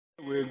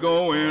We're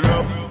going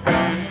up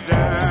and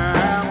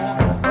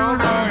down,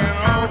 over and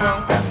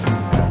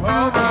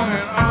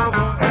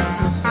over.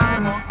 It's the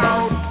same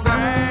old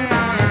thing.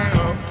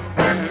 Up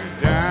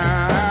and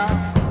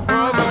down,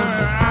 over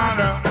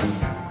and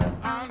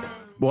under.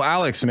 Well,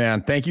 Alex,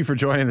 man, thank you for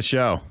joining the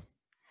show.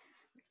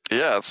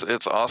 Yeah,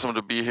 it's awesome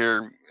to be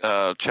here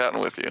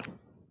chatting with you.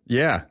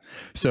 Yeah.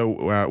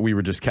 So we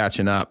were just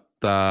catching up.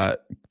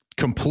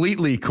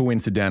 Completely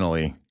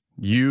coincidentally,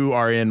 you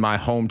are in my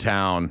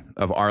hometown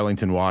of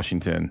Arlington,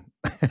 Washington.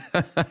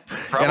 Probably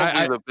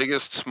the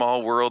biggest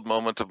small world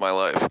moment of my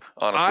life,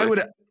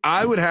 honestly.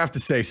 I would have to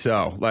say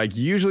so. Like,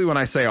 usually when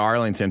I say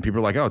Arlington, people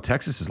are like, "Oh,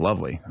 Texas is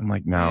lovely." I'm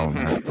like, "No,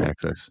 not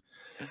Texas."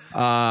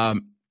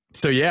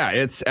 So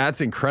yeah,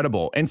 that's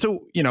incredible. And so,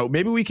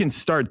 maybe we can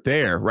start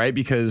there, right?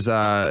 Because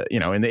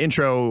in the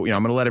intro, I'm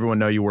going to let everyone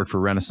know you work for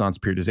Renaissance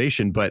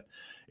Periodization, but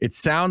it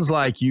sounds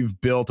like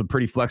you've built a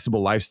pretty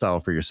flexible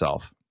lifestyle for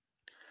yourself.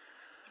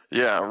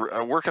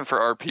 Yeah, working for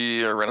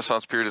RP,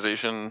 Renaissance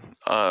Periodization,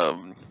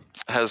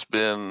 has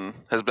been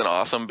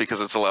awesome because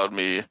it's allowed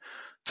me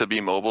to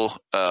be mobile.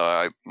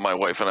 My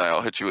wife and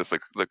I'll hit you with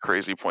the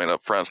crazy point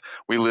up front.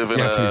 We live in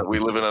an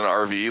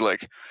RV,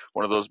 like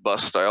one of those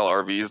bus style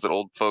RVs that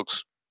old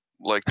folks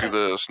like do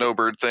the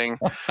snowbird thing.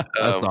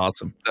 That's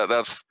awesome.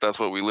 That's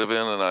what we live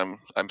in, and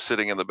I'm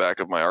sitting in the back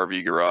of my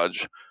RV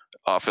garage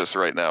office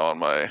right now on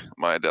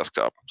my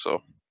desktop.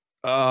 So.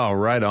 Oh,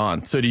 right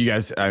on. So do you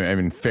guys, I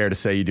mean, fair to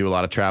say you do a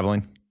lot of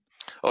traveling?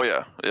 Oh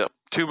yeah.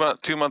 2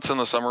 months in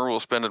the summer we'll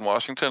spend in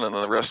Washington, and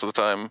then the rest of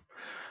the time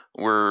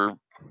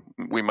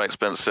we might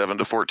spend 7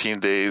 to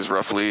 14 days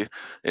roughly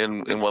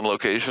in one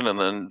location, and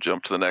then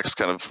jump to the next,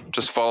 kind of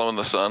just following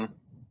the sun.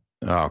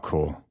 Oh,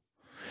 cool.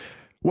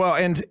 Well,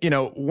 and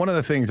one of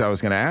the things I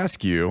was going to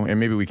ask you, and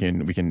maybe we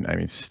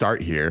can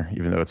start here,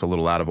 even though it's a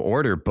little out of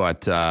order,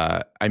 but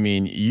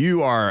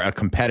you are a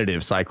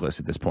competitive cyclist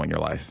at this point in your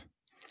life.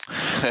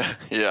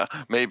 Yeah,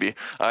 maybe.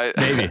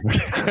 Maybe.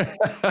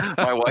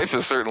 My wife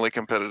is certainly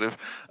competitive.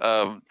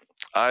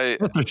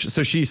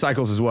 So she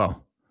cycles as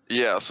well.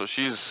 Yeah, so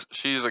she's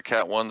a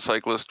Cat 1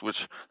 cyclist,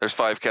 which there's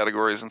 5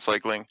 categories in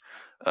cycling.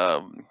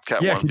 Cat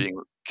 1 being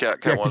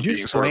Cat 1 could you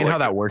being explain sort of how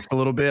that works a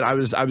little bit? I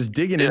was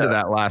digging into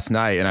that last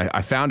night, and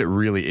I found it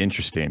really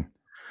interesting.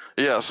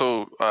 Yeah,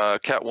 so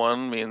Cat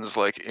 1 means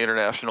like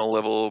international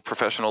level,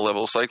 professional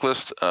level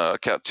cyclist.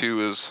 Cat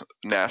 2 is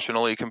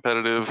nationally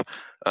competitive.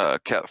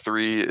 Cat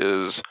 3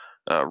 is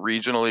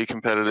regionally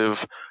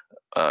competitive.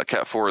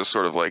 Cat 4 is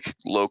sort of like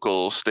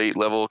local, state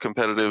level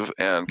competitive,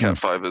 and Cat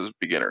 5 is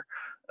beginner.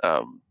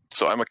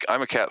 So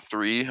I'm a Cat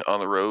 3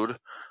 on the road,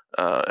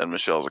 and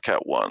Michelle's a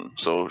Cat 1.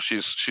 So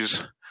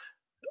she's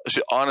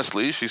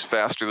honestly, she's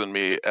faster than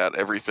me at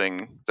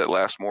everything that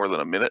lasts more than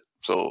a minute.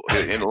 So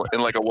in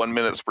like a 1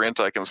 minute sprint,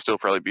 I can still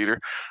probably beat her.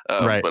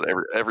 Right. But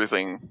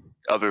everything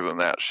other than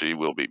that, she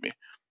will beat me.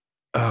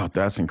 Oh,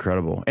 that's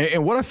incredible.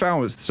 And what I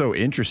found was so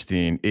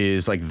interesting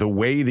is like the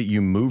way that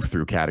you move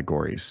through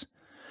categories.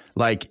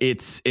 Like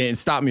and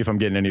stop me if I'm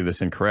getting any of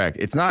this incorrect.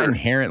 It's not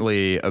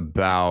inherently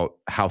about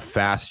how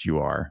fast you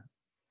are,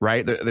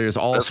 right? There's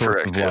all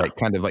sorts of like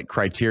kind of like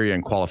criteria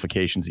and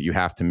qualifications that you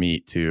have to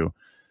meet to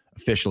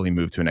officially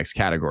move to a next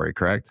category,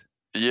 correct?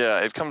 Yeah,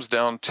 it comes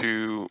down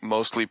to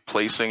mostly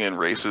placing in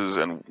races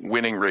and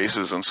winning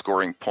races and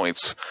scoring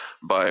points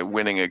by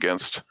winning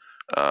against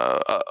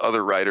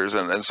other riders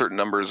and certain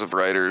numbers of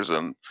riders,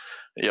 and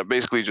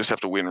basically you just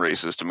have to win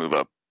races to move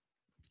up.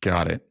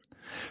 Got it.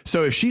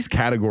 So if she's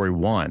category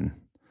 1,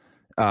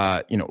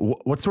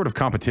 what sort of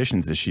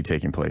competitions is she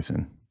taking place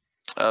in?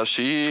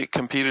 She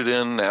competed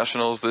in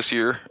nationals this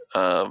year,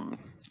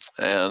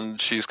 and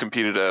she's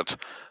competed at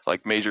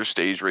like major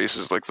stage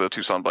races like the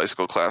Tucson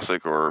Bicycle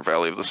Classic or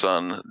Valley of the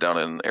Sun down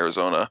in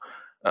Arizona.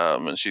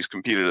 And she's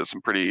competed at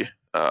some pretty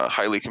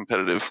highly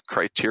competitive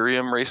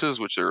criterium races,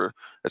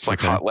 it's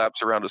like hot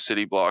laps around a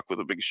city block with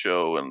a big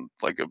show and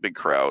like a big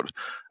crowd.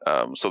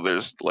 So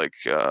there's like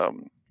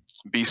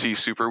BC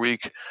Super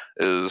Week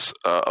is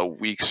a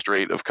week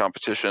straight of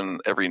competition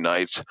every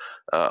night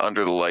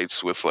under the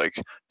lights with like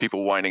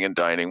people wining and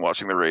dining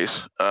watching the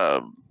race.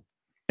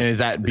 And is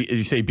that, did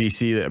you say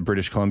BC,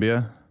 British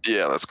Columbia?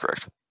 Yeah, that's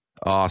correct.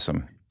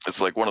 Awesome. It's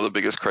like one of the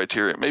biggest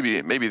criterium,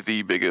 maybe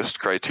the biggest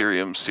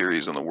criterium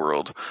series in the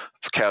world.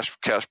 Cash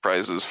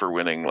prizes for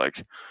winning,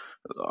 like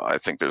I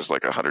think there's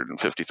like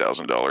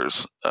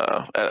 $150,000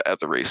 at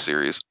the race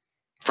series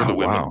for the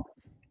women. Wow.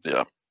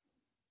 Yeah.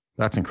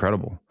 That's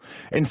incredible.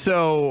 And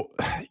so,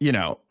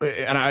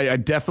 and I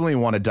definitely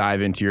want to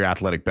dive into your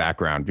athletic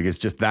background, because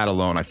just that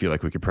alone, I feel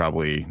like we could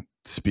probably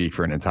speak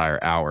for an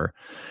entire hour.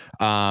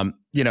 But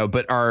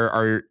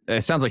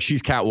it sounds like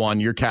she's Cat 1,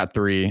 you're Cat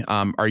 3.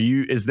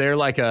 Is there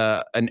like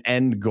an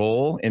end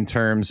goal in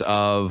terms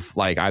of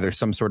like either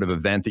some sort of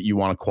event that you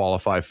want to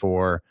qualify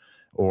for,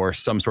 or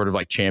some sort of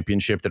like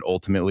championship that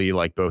ultimately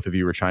like both of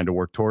you are trying to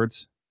work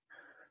towards?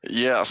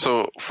 Yeah,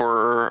 so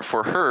for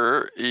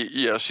her,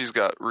 yeah, she's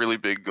got really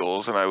big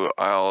goals, and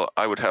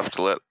I would have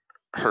to let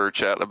her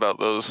chat about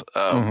those.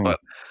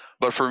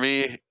 But for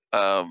me,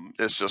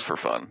 It's just for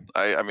fun.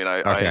 I mean,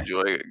 I Okay.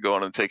 enjoy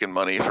going and taking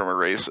money from a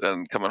race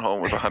and coming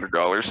home with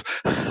 $100.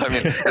 I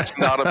mean, it's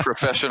not a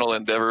professional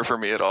endeavor for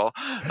me at all.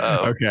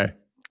 Okay.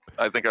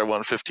 I think I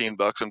won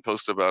 $15 and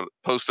posted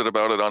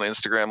about it on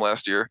Instagram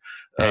last year.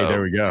 Hey,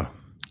 there we go.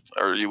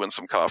 Or you win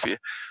some coffee.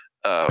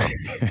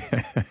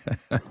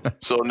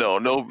 So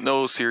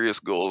no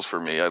serious goals for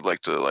me. I'd like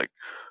to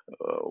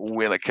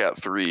win a Cat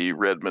 3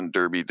 Redmond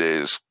Derby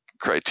Days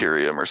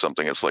criterium or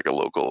something. It's like a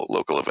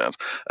local event.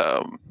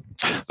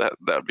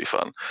 That'd be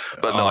fun.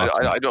 But no,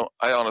 Awesome.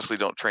 I honestly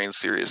don't train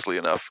seriously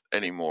enough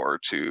anymore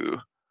to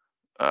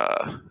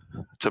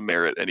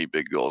merit any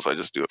big goals. I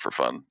just do it for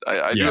fun.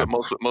 I do Yeah. it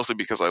mostly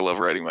because I love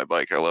riding my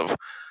bike. I love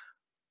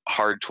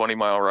hard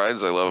 20-mile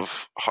rides. I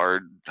love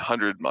hard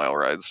 100-mile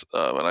rides,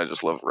 and I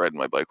just love riding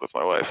my bike with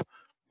my wife.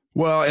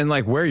 Well, and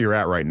like where you're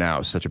at right now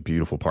is such a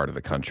beautiful part of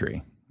the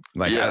country.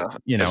 Like, Yeah,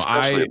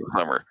 especially in the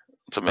summer.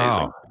 It's amazing.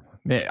 Oh,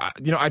 man,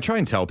 I try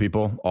and tell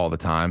people all the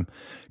time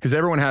because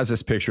everyone has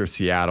this picture of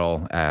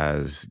Seattle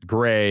as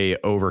gray,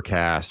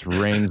 overcast,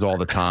 rains all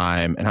the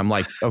time. And I'm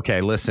like, okay,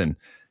 listen,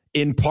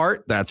 in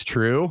part, that's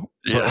true.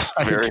 Yes,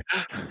 like, very.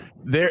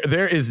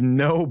 There is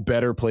no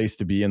better place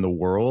to be in the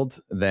world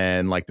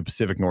than like the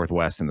Pacific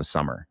Northwest in the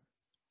summer.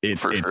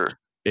 Sure.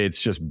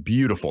 It's just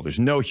beautiful. There's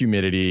no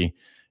humidity.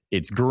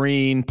 It's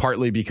green,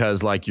 partly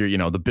because like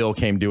the bill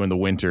came due in the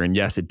winter, and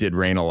yes, it did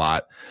rain a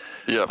lot.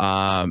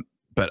 Yeah.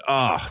 But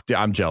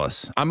I'm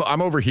jealous.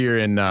 I'm over here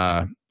in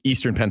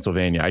Eastern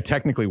Pennsylvania. I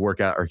technically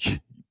work out, or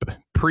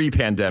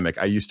pre-pandemic,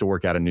 I used to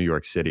work out in New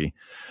York City.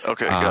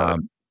 Okay, got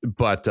it.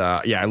 But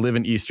I live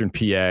in Eastern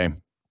PA,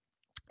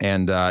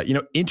 and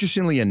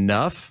interestingly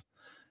enough,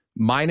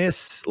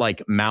 minus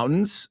like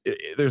mountains,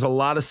 there's a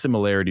lot of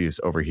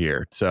similarities over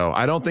here. So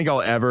I don't think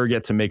I'll ever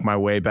get to make my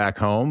way back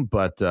home,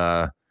 but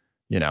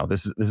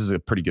this is a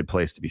pretty good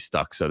place to be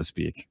stuck, so to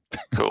speak.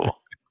 Cool.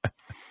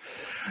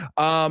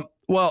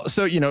 Well,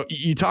 so,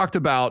 you talked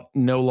about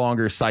no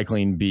longer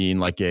cycling being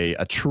like a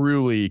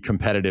truly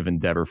competitive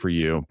endeavor for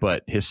you,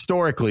 but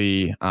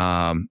historically,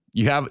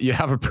 you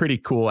have a pretty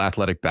cool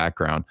athletic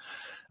background.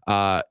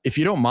 If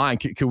you don't mind,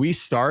 could we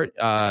start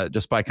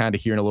just by kind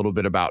of hearing a little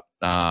bit about,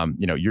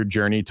 your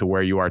journey to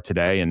where you are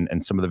today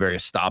and some of the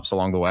various stops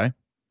along the way?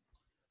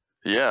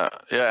 Yeah,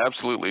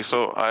 absolutely.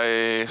 So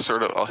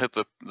I'll hit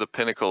the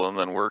pinnacle and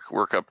then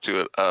work up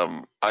to it.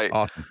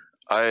 Awesome.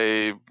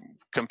 I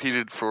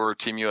competed for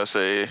Team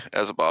USA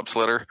as a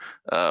bobsledder.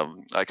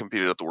 I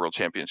competed at the World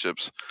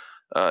Championships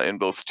in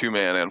both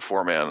 2-man and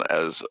 4-man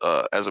as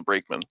a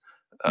brakeman.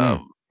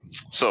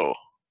 So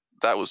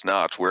that was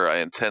not where I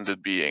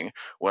intended being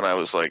when I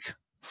was like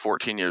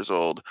 14 years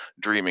old,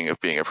 dreaming of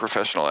being a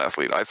professional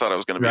athlete. I thought I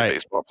was going to be a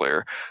baseball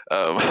player.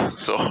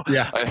 So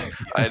yeah,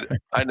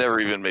 I never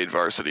even made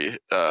varsity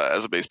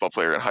as a baseball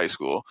player in high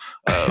school.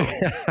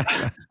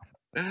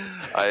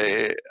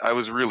 I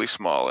was really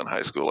small in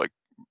high school. Like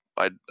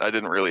I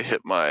didn't really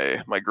hit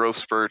my growth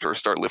spurt or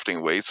start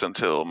lifting weights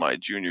until my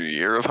junior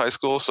year of high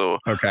school. So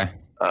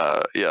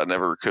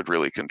never could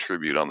really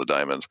contribute on the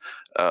diamond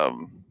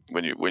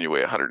when you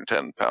weigh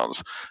 110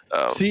 pounds.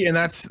 See, and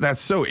that's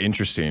so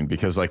interesting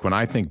because like when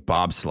I think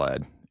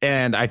bobsled,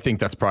 and I think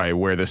that's probably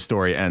where this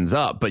story ends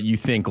up, but you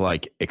think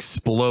like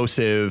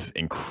explosive,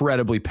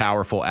 incredibly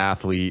powerful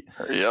athlete.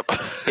 Yep.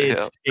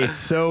 It's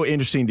so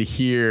interesting to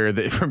hear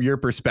that from your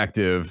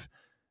perspective.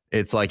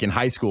 It's like in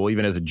high school,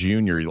 even as a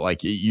junior,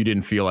 like you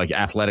didn't feel like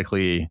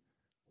athletically,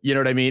 you know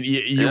what I mean?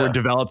 You were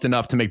developed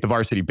enough to make the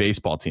varsity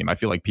baseball team. I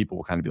feel like people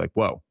will kind of be like,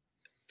 whoa.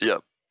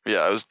 Yep. Yeah,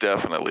 I was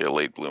definitely a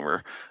late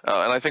bloomer.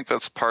 And I think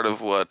that's part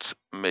of what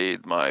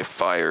made my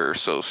fire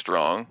so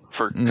strong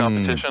for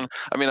competition.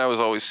 I mean, I was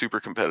always super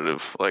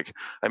competitive. Like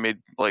I made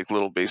like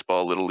little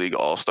baseball, little league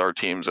all-star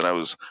teams, and I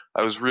was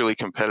really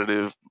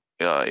competitive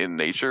in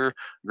nature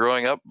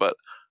growing up, but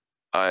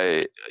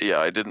I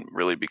didn't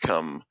really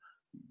become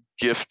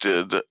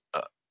gifted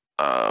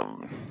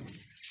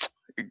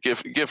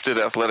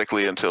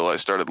athletically until I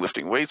started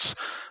lifting weights,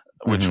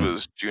 which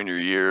was junior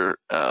year.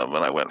 And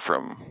I went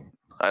from,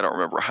 I don't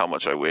remember how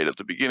much I weighed at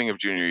the beginning of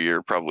junior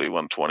year, probably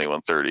 120,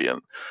 130.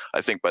 And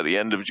I think by the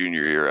end of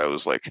junior year, I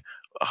was like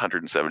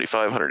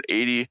 175,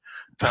 180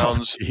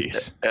 pounds.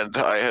 And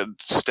I had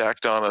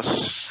stacked on a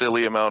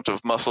silly amount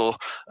of muscle.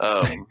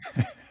 And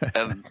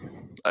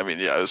I mean,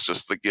 it was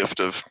just the gift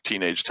of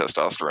teenage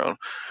testosterone.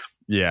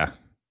 Yeah.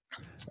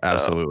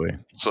 Absolutely.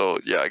 So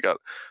I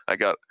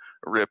got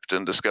ripped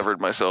and discovered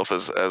myself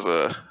as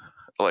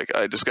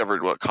I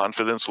discovered what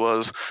confidence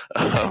was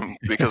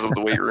because of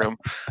the weight room,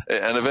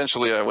 and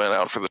eventually I went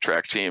out for the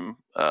track team.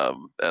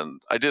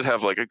 And I did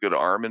have like a good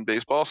arm in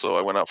baseball, so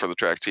I went out for the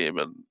track team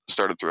and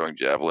started throwing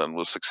javelin.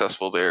 Was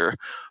successful there,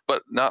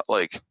 but not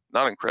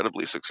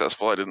incredibly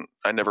successful.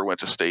 I never went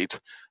to state.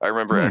 I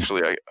remember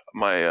actually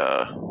my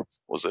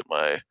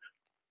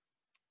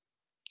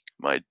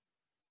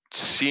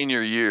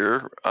senior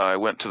year, I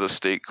went to the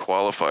state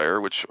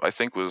qualifier, which I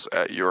think was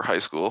at your high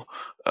school.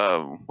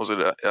 Was it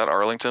at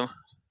Arlington?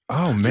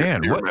 Oh man,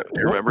 do you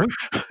remember?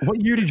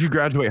 What year did you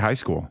graduate high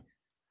school?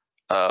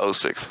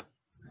 06.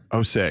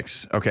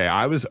 06. Okay,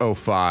 I was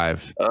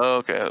 05. Oh,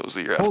 okay, that was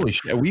the year after. Holy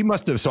shit, we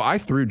must have. So I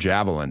threw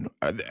javelin.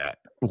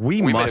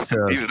 We We may must have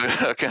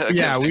have. competed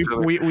Yeah, against each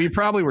other. we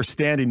probably were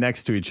standing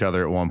next to each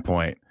other at one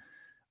point.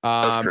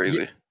 That's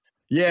crazy.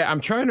 Yeah,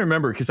 I'm trying to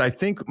remember because I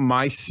think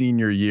my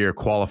senior year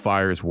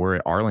qualifiers were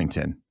at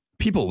Arlington.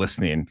 People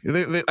listening,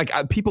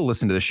 people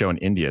listen to the show in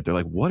India. They're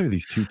like, "What are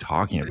these two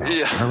talking about?"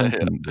 Yeah,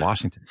 Arlington,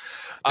 Washington.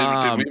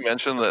 Did we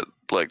mention that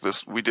like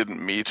this? We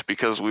didn't meet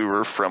because we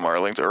were from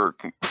Arlington or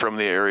from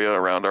the area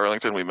around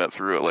Arlington. We met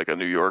through like a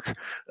New York.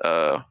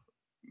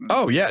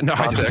 Oh yeah, no,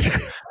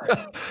 contact.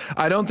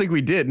 I don't think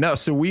we did. No,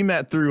 so we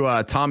met through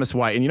Thomas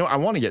White, and I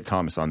want to get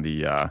Thomas on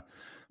the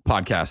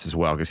podcast as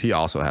well because he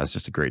also has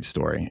just a great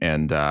story.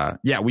 And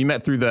yeah, we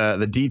met through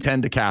the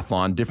D10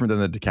 decathlon, different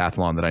than the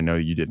decathlon that I know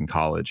you did in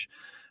college.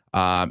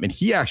 And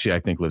he actually,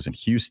 I think, lives in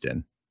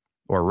Houston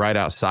or right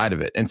outside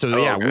of it. And so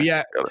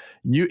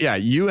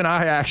you and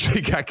I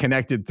actually got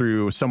connected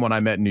through someone I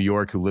met in New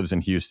York who lives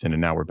in Houston,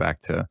 and now we're back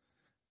to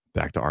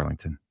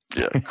Arlington.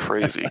 Yeah,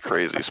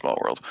 crazy small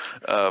world.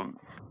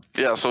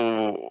 Yeah,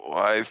 so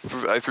I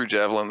threw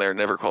javelin there,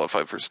 never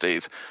qualified for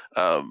state.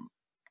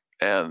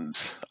 And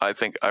I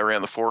think I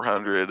ran the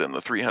 400 and the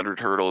 300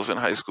 hurdles in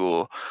high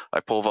school. I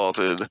pole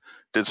vaulted,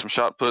 did some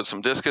shot put,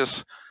 some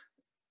discus,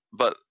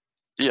 but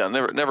yeah,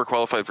 never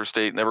qualified for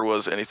state. Never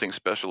was anything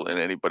special in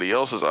anybody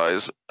else's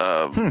eyes.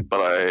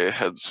 But I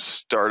had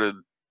started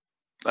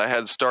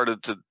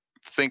to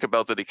think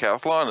about the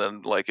decathlon,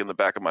 and like in the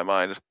back of my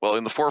mind, well,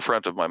 in the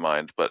forefront of my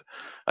mind, but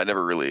I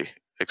never really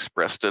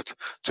expressed it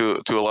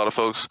to a lot of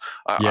folks.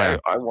 I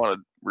wanted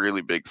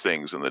really big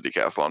things in the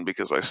decathlon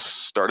because I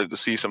started to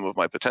see some of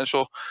my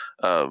potential,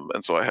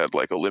 and so I had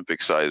like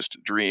Olympic-sized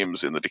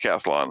dreams in the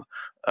decathlon,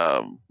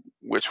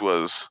 which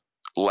was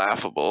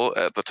laughable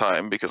at the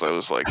time because I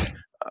was like,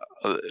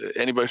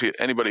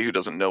 anybody who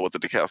doesn't know what the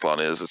decathlon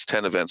is, it's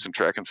 10 events in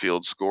track and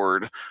field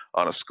scored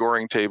on a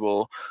scoring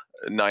table.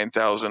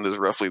 9,000 is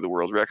roughly the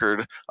world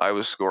record. I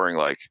was scoring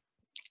like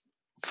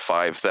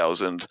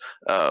 5,000,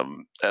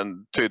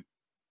 and to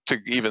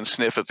even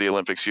sniff at the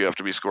Olympics, you have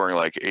to be scoring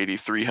like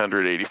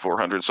 8,300,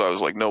 8,400. So I was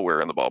like nowhere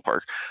in the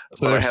ballpark.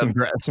 So there's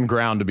some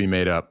ground to be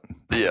made up.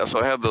 Yeah, so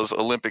I had those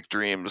Olympic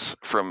dreams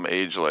from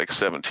age like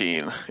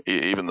 17,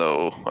 even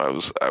though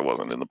I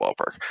wasn't in the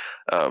ballpark.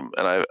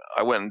 And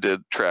I went and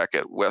did track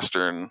at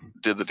Western,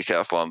 did the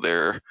decathlon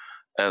there,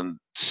 and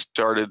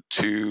started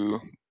to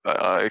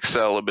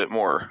excel a bit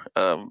more.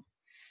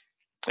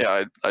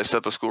 Yeah, I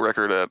set the school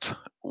record at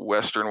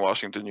Western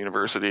Washington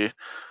University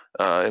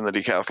in the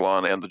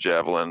decathlon and the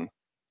javelin.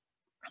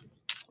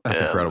 That's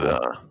incredible.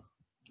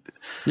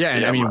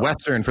 Yeah, I mean,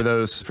 Western, for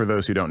those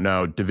who don't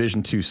know,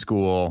 Division II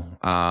school.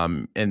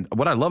 And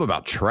what I love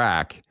about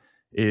track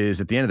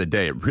is at the end of the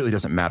day, it really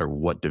doesn't matter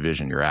what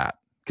division you're at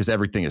because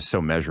everything is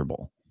so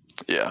measurable.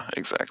 Yeah,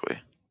 exactly.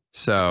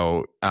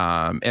 So,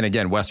 and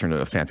again, Western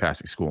is a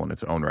fantastic school in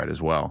its own right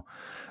as well.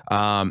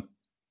 On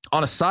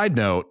a side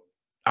note,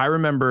 I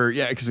remember,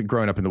 because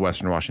growing up in the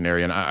Western Washington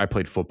area, and I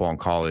played football in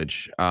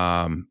college.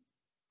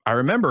 I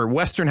remember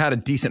Western had a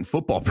decent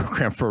football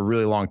program for a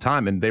really long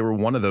time, and they were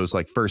one of those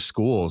like first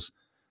schools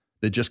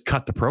that just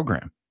cut the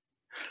program.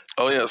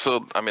 Oh yeah,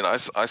 so I mean, I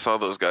saw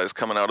those guys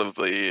coming out of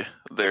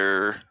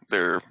their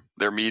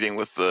meeting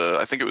with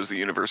I think it was the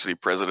university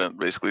president,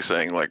 basically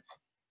saying like,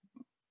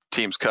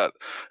 team's cut,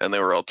 and they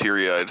were all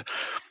teary-eyed. It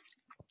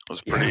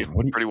was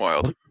pretty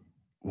wild.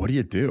 What do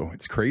you do?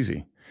 It's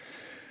crazy.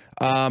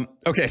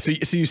 Okay,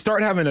 so you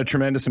start having a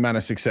tremendous amount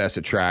of success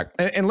at track,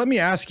 and let me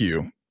ask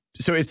you.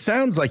 So it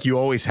sounds like you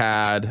always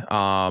had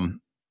an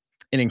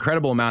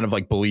incredible amount of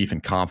like belief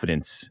and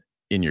confidence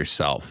in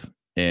yourself,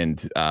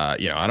 and I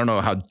don't know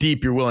how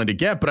deep you're willing to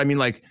get, but I mean,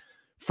 like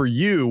for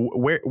you,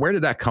 where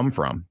did that come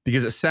from?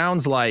 Because it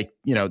sounds like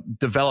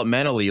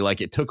developmentally,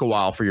 like it took a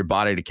while for your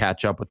body to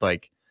catch up with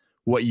like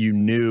what you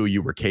knew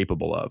you were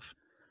capable of.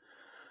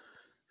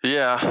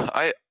 Yeah,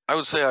 I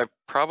would say I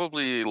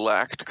probably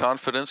lacked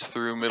confidence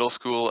through middle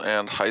school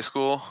and high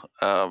school,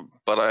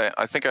 but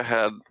I think I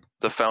had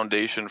the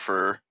foundation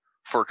for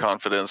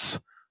confidence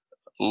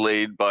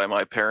laid by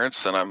my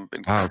parents, and I'm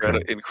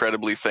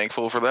incredibly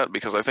thankful for that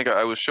because I think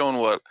I was shown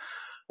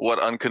what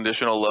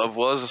unconditional love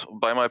was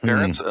by my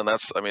parents, and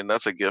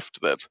that's a gift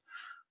that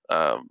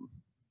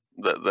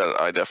that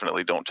I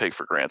definitely don't take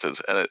for granted,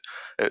 and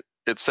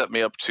it set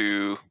me up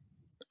to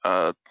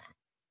I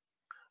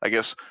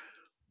guess,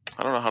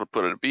 I don't know how to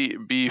put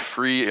it, be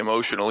free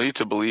emotionally,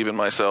 to believe in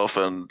myself,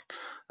 and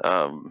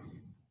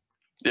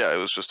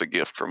it was just a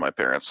gift from my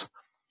parents.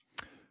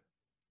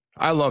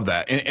 I love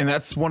that. And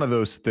that's one of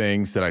those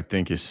things that I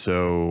think is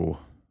so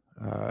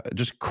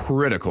just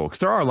critical, because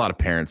there are a lot of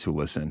parents who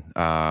listen.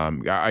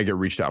 I get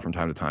reached out from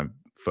time to time,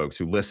 folks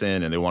who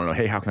listen and they want to know,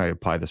 hey, how can I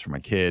apply this for my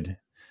kid?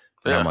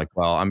 And I'm like,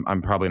 well,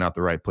 I'm probably not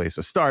the right place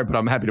to start, but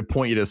I'm happy to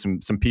point you to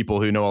some people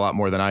who know a lot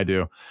more than I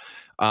do.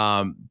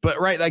 But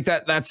right, like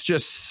that's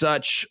just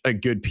such a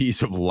good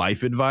piece of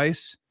life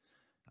advice.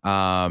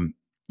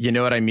 You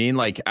know what I mean?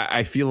 Like,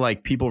 I feel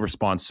like people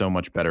respond so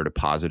much better to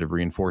positive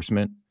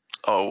reinforcement.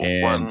 Oh,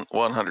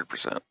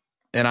 100%.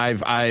 And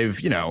I've,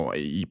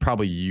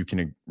 you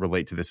can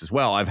relate to this as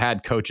well. I've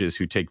had coaches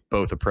who take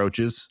both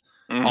approaches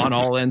on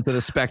all ends of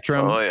the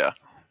spectrum. Oh yeah.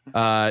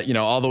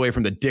 All the way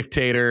from the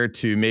dictator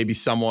to maybe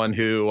someone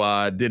who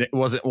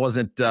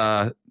wasn't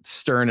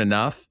stern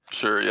enough.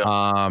 Sure.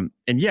 Yeah.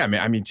 And yeah,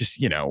 man, I mean, just,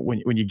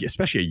 when you get,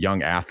 especially a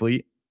young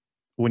athlete,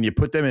 when you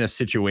put them in a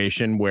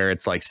situation where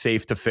it's like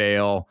safe to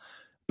fail,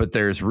 but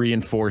there's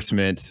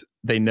reinforcement,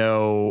 they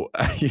know,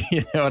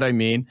 you know what I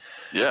mean?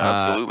 Yeah,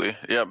 absolutely.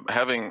 Yeah.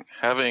 Having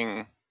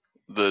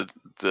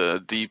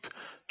the deep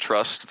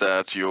trust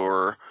that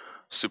your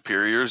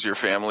superiors, your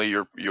family,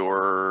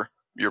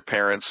 your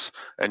parents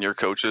and your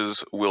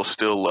coaches will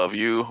still love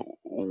you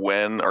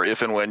when or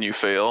if and when you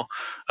fail,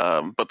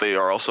 but they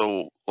are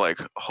also like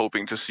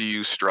hoping to see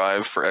you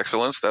strive for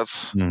excellence.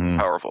 That's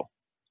powerful.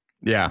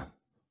 Yeah,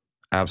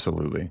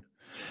 absolutely.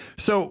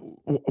 So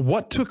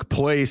what took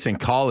place in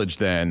college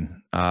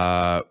then,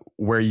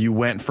 where you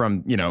went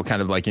from,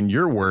 kind of like in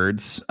your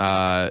words,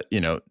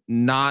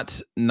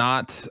 not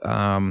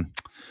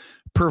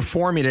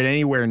performing at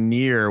anywhere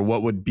near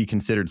what would be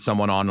considered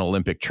someone on an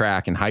Olympic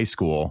track in high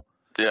school,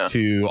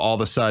 to all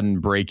of a sudden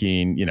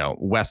breaking,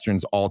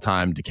 Western's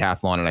all-time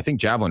decathlon and I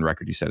think javelin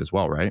record, you said as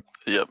well, right?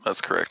 Yep,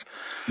 that's correct.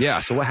 Yeah.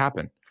 So what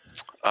happened?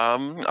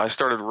 I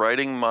started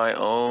writing my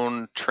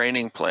own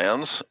training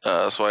plans.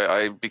 So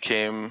I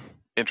became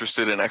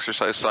interested in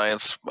exercise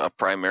science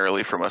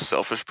primarily from a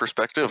selfish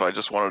perspective. I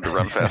just wanted to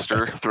run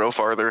faster, throw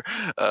farther,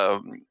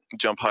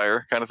 jump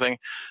higher kind of thing.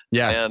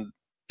 Yeah. And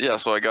yeah,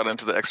 so I got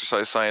into the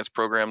exercise science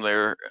program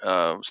there,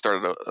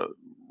 started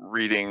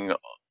reading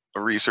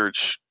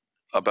research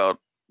about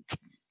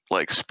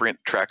like sprint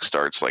track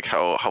starts, like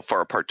how far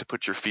apart to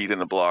put your feet in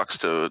the blocks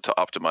to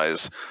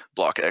optimize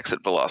block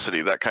exit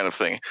velocity, that kind of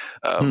thing.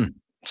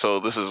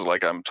 So this is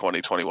like I'm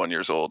 20, 21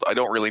 years old. I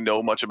don't really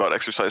know much about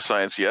exercise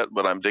science yet,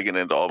 but I'm digging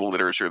into all the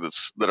literature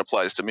that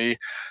applies to me.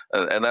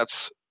 And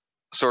that's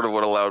sort of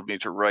what allowed me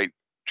to write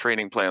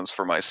training plans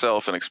for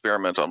myself and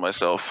experiment on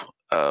myself.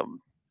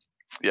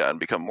 And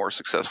become more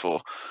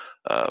successful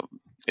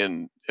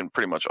in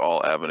pretty much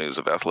all avenues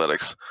of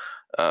athletics.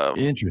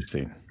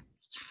 Interesting.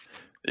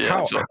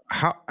 Yeah.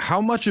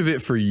 How much of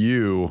it for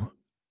you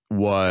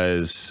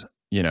was,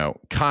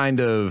 kind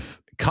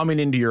of coming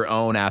into your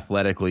own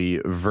athletically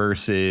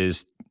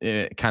versus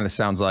it kind of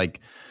sounds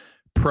like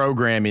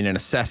programming and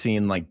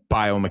assessing like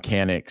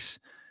biomechanics,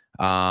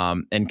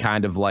 and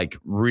kind of like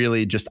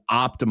really just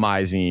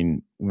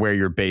optimizing where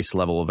your base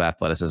level of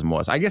athleticism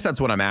was? I guess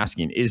that's what I'm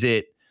asking. Is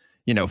it,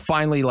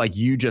 finally like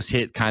you just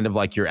hit kind of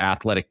like your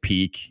athletic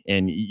peak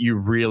and you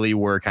really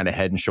were kind of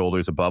head and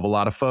shoulders above a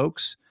lot of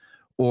folks?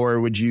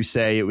 Or would you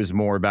say it was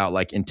more about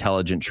like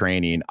intelligent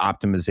training,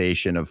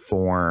 optimization of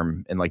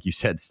form, and like you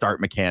said, start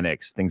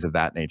mechanics, things of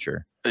that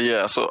nature?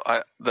 Yeah, so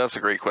that's a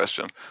great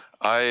question.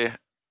 I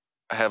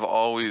have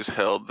always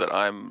held that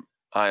I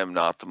am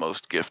not the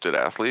most gifted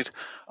athlete.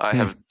 I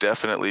have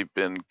definitely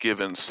been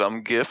given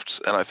some gifts,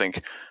 and I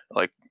think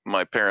like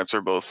my parents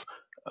are both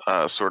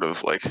sort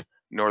of like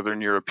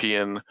Northern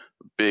European,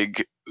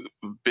 big,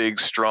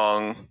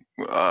 strong,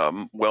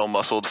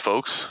 well-muscled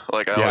folks.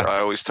 Like I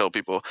always tell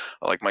people,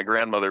 like my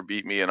grandmother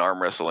beat me in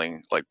arm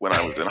wrestling, like when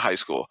I was in high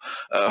school.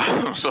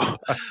 So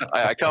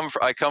I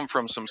come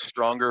from some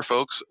stronger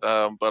folks,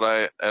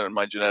 but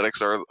my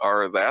genetics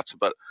are that.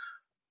 But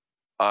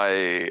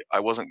I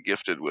wasn't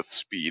gifted with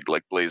speed,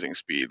 like blazing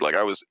speed. Like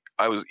I was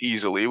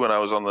easily, when I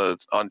was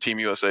on Team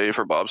USA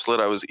for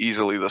bobsled, I was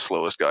easily the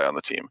slowest guy on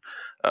the team.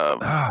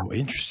 Oh,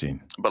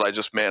 interesting. But I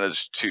just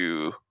managed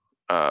to,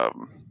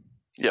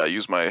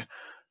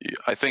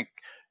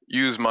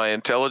 use my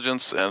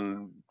intelligence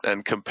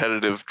and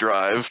competitive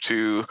drive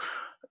to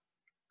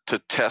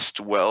test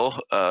well,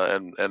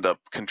 and end up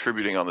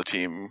contributing on the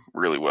team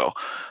really well,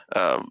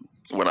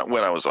 when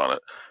I was on it.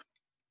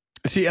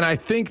 See, and I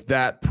think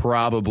that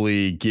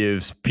probably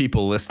gives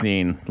people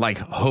listening like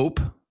hope,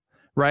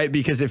 right?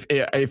 Because if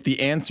the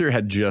answer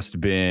had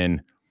just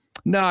been,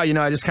 no,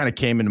 I just kind of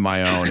came into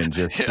my own and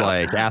just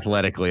like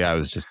athletically, I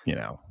was just,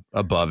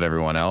 above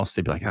everyone else,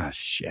 they'd be like, ah,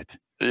 shit.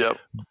 Yep.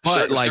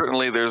 But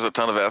certainly there's a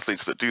ton of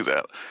athletes that do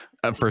that.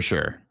 For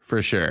sure.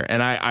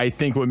 And I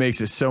think what makes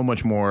it so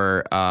much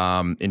more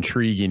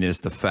intriguing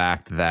is the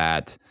fact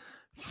that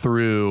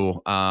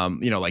through,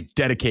 like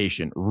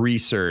dedication,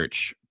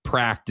 research,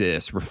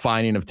 practice,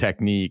 refining of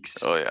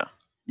techniques. Oh yeah.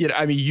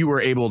 I mean, you were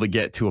able to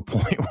get to a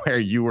point where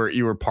you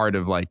were part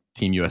of like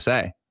Team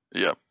USA.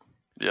 Yep.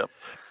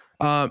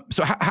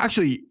 So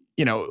actually,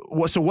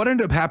 so what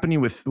ended up happening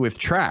with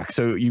track?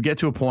 So you get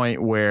to a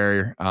point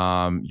where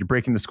you're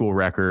breaking the school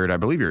record. I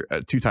believe you're a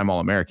 2-time All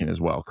American as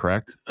well,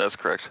 correct? That's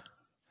correct.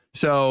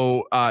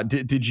 So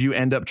did you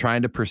end up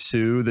trying to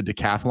pursue the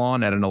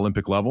decathlon at an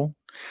Olympic level?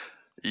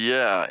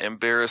 Yeah,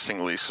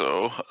 embarrassingly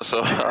so.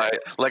 So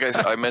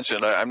I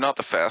mentioned, I'm not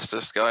the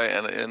fastest guy,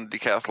 and in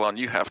decathlon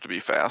you have to be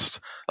fast.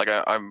 Like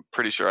I'm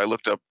pretty sure I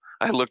looked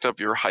up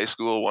your high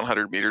school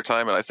 100-meter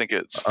time, and I think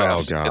it's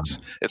fast. Oh, God.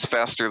 It's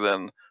faster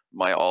than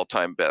my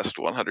all-time best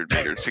 100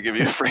 meters to give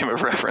you a frame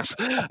of reference.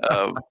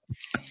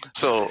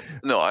 So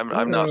no,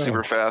 I'm not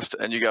super fast,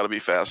 and you got to be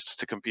fast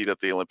to compete at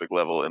the Olympic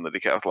level in the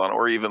decathlon,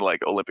 or even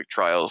like Olympic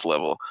trials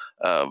level.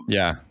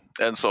 Yeah.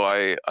 And so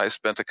I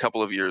spent a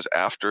couple of years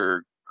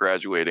after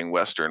graduating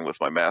Western with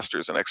my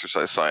master's in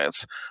exercise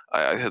science.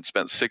 I had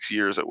spent 6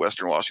 years at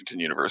Western Washington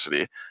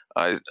University.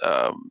 I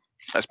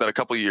spent a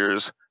couple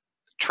years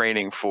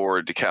training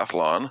for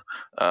decathlon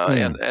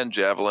and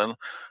javelin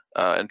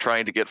and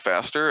trying to get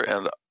faster.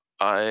 And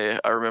I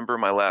remember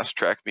my last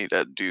track meet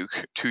at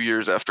Duke 2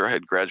 years after I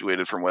had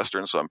graduated from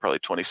Western. So I'm probably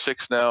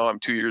 26 now. I'm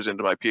 2 years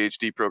into my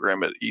PhD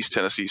program at East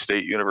Tennessee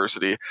State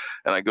University.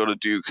 And I go to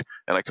Duke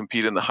and I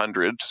compete in the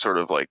 100 to sort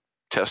of like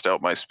test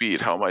out my speed.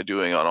 How am I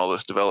doing on all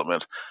this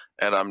development?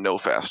 And I'm no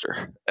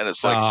faster. And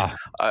it's like,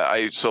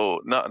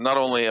 so not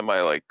only am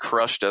I like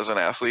crushed as an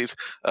athlete,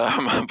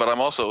 but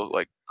I'm also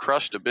like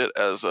crushed a bit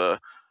as a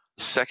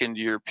second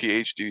year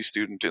PhD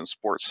student in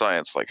sports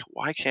science. Like,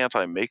 why can't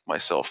I make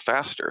myself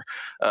faster?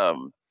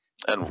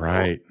 And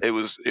Right. it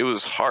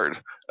was hard.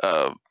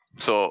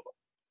 So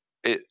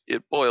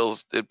it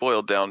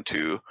boiled down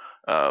to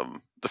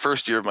the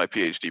first year of my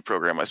PhD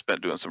program. I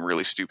spent doing some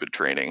really stupid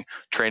training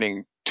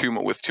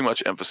with too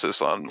much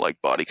emphasis on like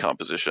body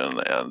composition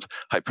and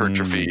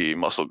hypertrophy,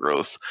 muscle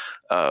growth,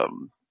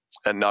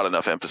 and not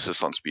enough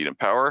emphasis on speed and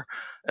power.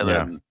 And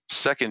then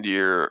second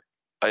year,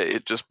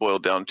 it just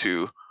boiled down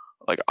to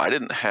like I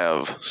didn't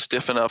have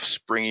stiff enough,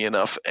 springy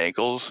enough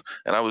ankles,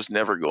 and I was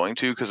never going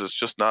to, because it's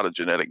just not a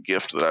genetic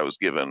gift that I was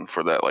given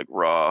for that like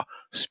raw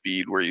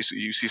speed where you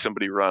see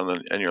somebody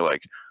run and you're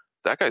like,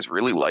 that guy's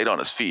really light on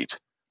his feet.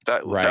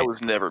 That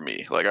was never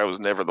me. Like I was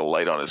never the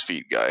light on his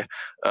feet guy.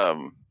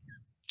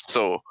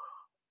 So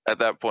at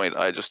that point,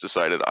 I just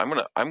decided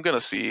I'm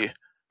gonna see,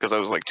 because I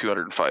was like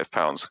 205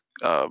 pounds,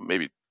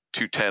 maybe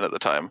 210 at the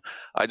time.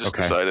 I just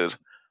decided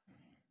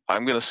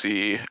I'm gonna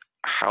see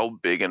how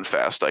big and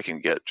fast I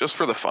can get just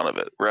for the fun of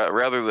it,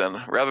 rather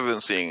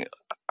than seeing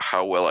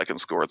how well I can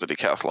score at the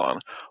decathlon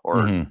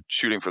or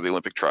shooting for the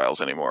Olympic trials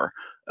anymore.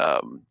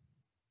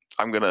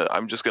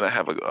 I'm just gonna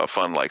have a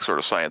fun like sort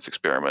of science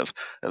experiment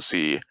and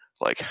see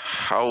like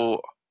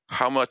how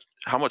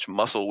much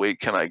muscle weight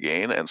can I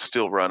gain and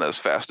still run as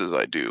fast as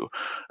I do.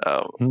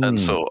 And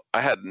so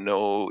I had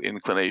no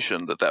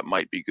inclination that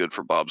might be good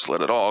for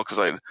bobsled at all,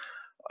 because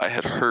I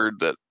had heard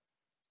that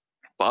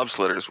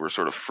bobsledders were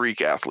sort of freak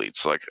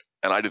athletes, like,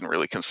 and I didn't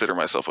really consider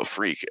myself a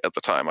freak at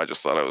the time. I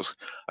just thought I was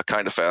a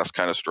kind of fast,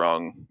 kind of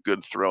strong,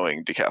 good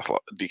throwing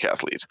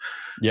decathlete.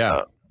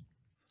 Yeah.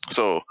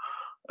 So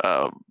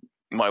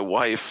my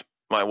wife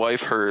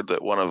heard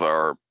that one of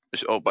our,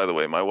 oh, by the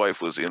way, my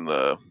wife was in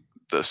the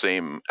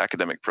same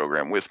academic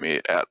program with me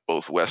at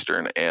both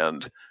Western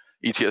and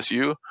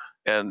ETSU.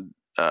 And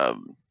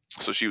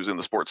so she was in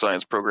the sports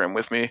science program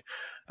with me.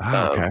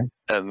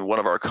 And one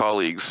of our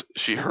colleagues,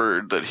 she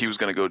heard that he was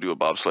going to go do a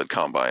bobsled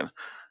combine.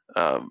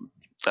 And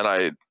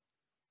I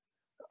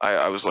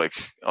was like,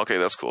 okay,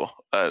 that's cool.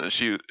 And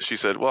she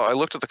said, well, I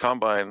looked at the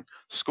combine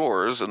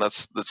scores, and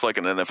that's like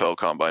an NFL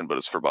combine, but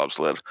it's for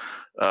bobsled.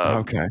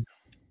 And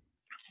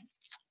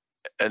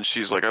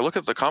she's like, I look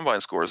at the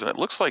combine scores, and it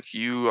looks like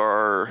you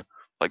are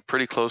like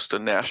pretty close to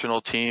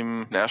national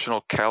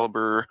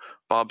caliber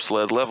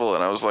bobsled level.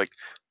 And I was like,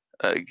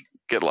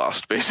 get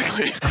lost,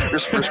 basically.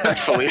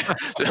 Respectfully,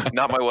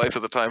 not my wife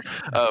at the time.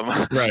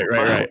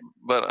 Right.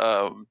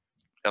 But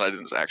and I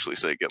didn't actually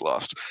say get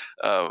lost.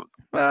 No,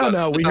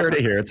 we heard it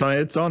here. It's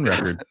on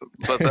record.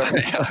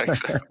 Yeah,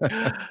 exactly.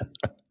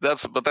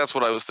 That's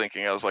what I was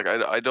thinking. I was like,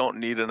 I don't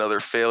need another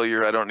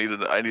failure. I don't need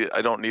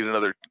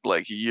another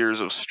like years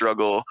of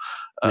struggle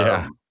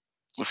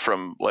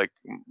from like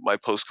my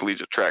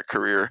post-collegiate track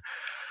career.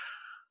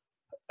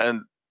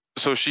 And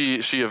so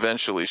she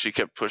eventually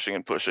kept pushing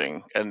and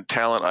pushing, and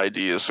talent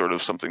ID is sort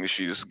of something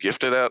she's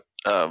gifted at.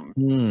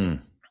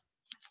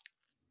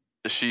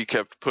 She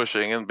kept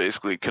pushing and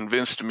basically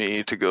convinced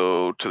me to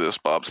go to this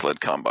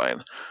bobsled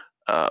combine.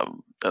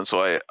 And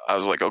so I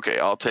was like, okay,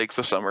 I'll take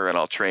the summer and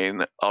I'll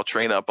train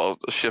up. I'll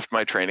shift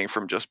my training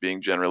from just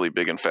being generally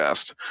big and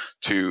fast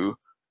to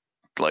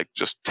like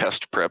just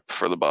test prep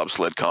for the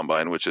bobsled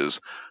combine, which is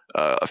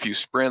a few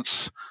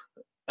sprints,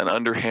 an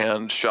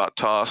underhand shot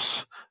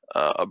toss,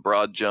 a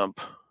broad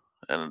jump,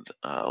 and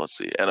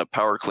and a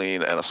power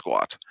clean and a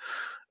squat.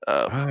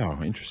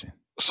 Interesting.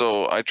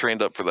 So I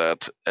trained up for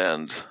that,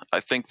 and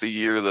I think the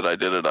year that I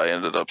did it, I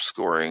ended up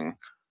scoring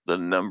the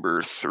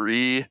number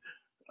 3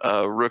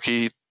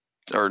 rookie,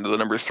 or the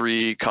number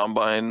 3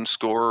 combine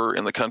score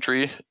in the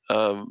country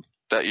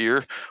that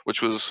year,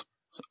 which was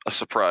a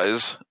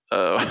surprise.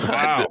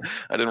 Wow.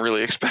 I didn't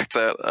really expect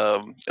that.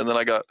 And then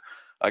I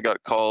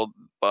got called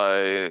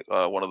by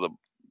one of the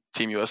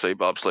Team USA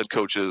Bobsled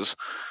coaches,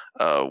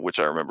 which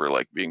I remember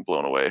like being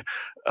blown away.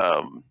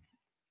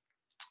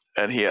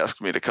 And he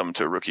asked me to come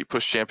to Rookie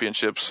Push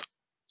Championships,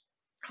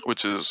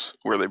 which is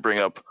where they bring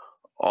up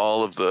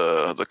all of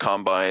the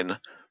combine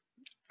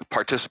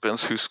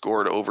participants who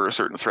scored over a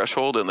certain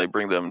threshold, and they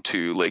bring them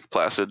to Lake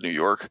Placid, New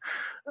York,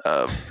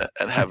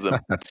 and have them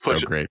That's so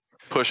great.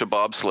 push a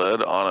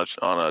bobsled on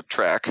a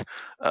track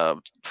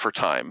for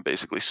time,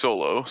 basically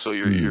solo. So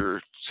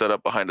you're set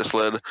up behind a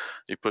sled,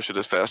 you push it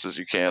as fast as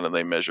you can, and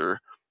they measure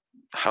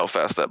how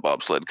fast that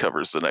bobsled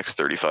covers the next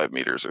 35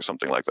 meters or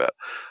something like that.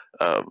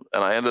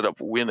 And I ended up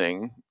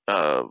winning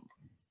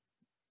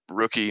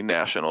rookie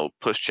national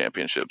push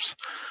championships.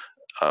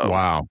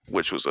 Wow.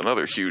 Which was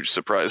another huge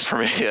surprise for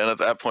me. And at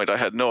that point, I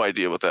had no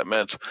idea what that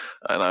meant.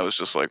 And I was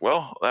just like,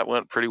 well, that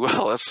went pretty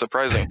well. That's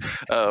surprising.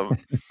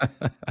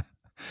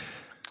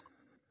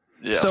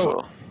 Yeah.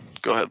 So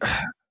go ahead.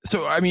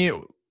 So, I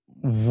mean,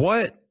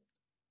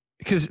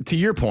 because to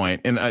your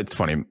point, and it's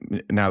funny,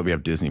 now that we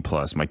have Disney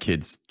Plus, my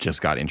kids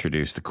just got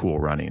introduced to Cool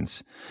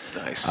Runnings.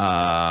 Nice.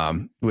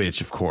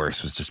 Which of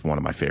course was just one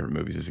of my favorite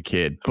movies as a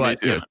kid.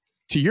 But you know,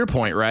 to your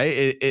point,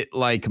 right? It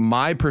like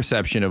my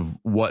perception of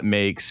what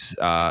makes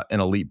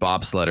an elite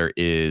bobsledder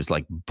is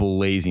like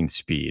blazing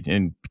speed,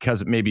 and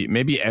because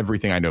maybe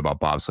everything I know about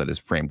bobsled is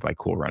framed by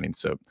Cool Runnings.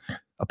 So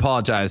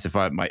apologize if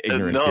my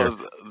ignorance. No,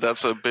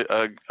 that's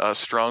a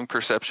strong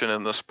perception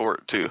in the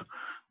sport too.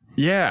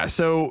 Yeah.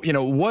 So you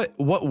know what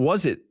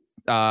was it?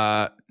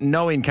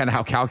 Knowing kind of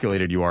how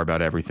calculated you are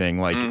about everything,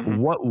 like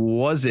what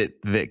was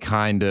it that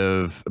kind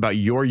of about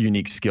your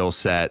unique skill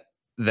set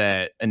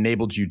that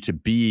enabled you to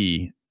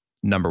be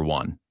number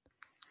one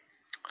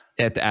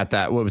at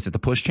that, what was it, the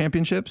push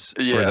championships?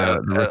 Yeah,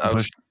 I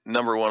was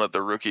number one at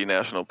the rookie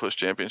national push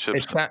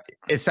championships.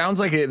 It sounds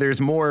like there's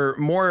more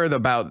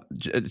about,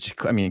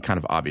 I mean, kind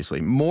of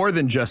obviously more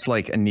than just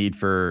like a need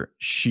for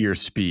sheer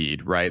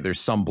speed, right?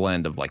 There's some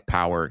blend of like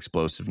power,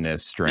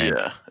 explosiveness, strength.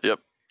 Yeah. Yep.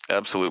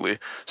 Absolutely.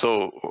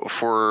 So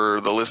for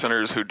the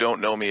listeners who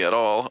don't know me at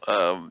all,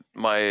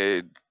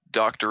 my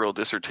doctoral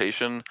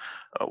dissertation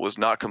was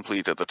not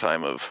complete at the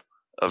time of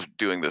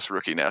doing this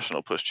rookie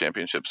national push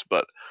championships,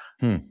 but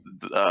the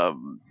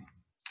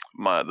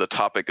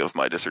topic of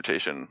my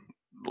dissertation,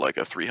 like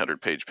a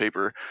 300-page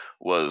paper,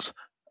 was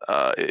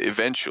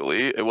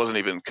eventually, it wasn't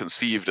even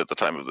conceived at the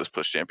time of this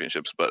push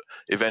championships, but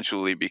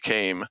eventually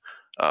became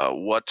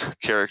what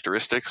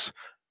characteristics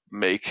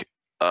make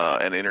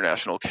an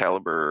international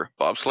caliber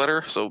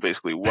bobsledder. So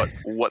basically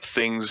what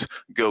things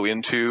go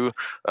into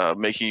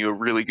making you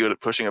really good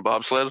at pushing a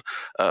bobsled.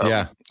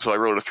 So I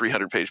wrote a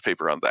 300-page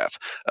paper on that.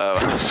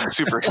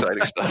 Super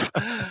exciting stuff.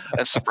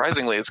 And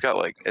surprisingly, it's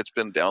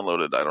been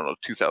downloaded, I don't know,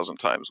 2,000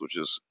 times, which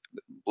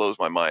blows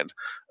my mind.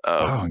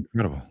 Oh,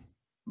 incredible.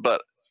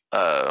 But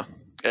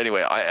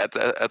anyway, at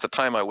the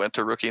time I went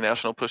to rookie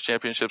national push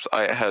championships,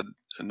 I had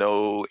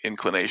no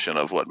inclination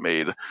of what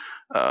made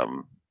a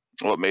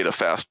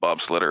fast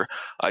bobsledder.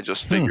 I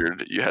just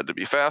figured you had to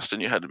be fast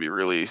and you had to be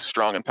really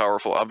strong and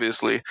powerful,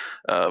 obviously,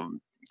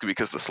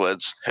 because the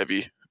sled's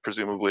heavy,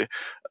 presumably.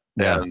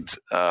 Yeah.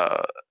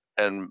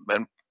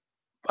 And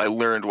I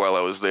learned while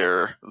I was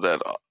there that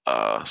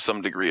a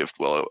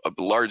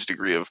large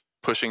degree of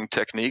pushing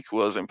technique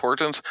was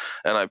important.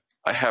 And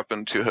I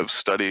happened to have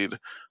studied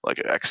like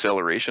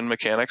acceleration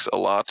mechanics a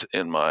lot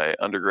in my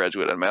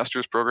undergraduate and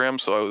master's program.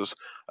 So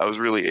I was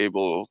really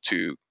able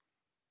to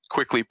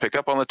quickly pick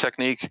up on the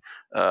technique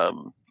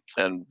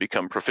and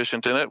become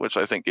proficient in it, which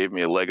I think gave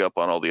me a leg up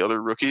on all the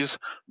other rookies,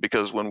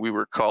 because when we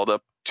were called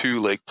up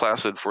to Lake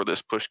Placid for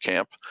this push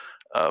camp,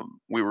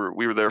 we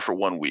were there for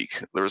 1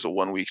 week. There was a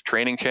 1 week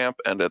training camp,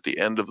 and at the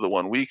end of the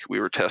 1 week, we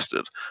were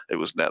tested. It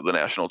was the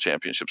national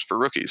championships for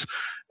rookies.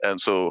 And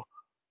so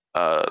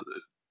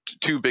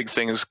two big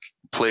things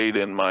played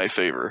in my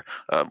favor.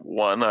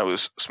 One, I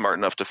was smart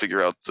enough to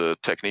figure out the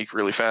technique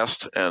really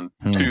fast, and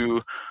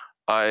two,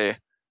 I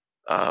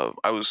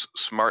was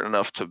smart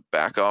enough to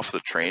back off the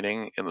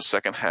training in the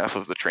second half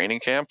of the training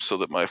camp so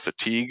that my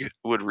fatigue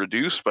would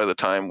reduce by the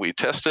time we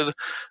tested.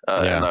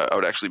 And I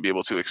would actually be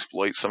able to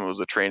exploit some of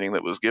the training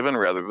that was given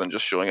rather than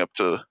just showing up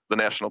to the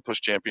national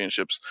push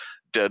championships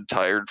dead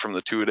tired from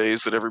the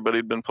 2-a-days that everybody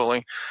had been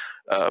pulling.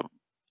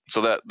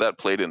 So that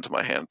played into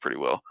my hand pretty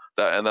well.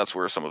 And that's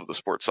where some of the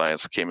sports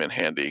science came in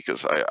handy,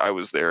 because I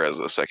was there as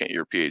a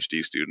second-year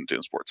PhD student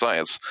in sports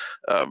science.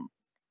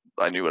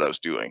 I knew what I was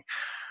doing.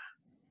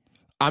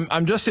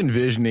 I'm just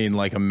envisioning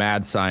like a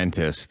mad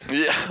scientist.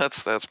 Yeah,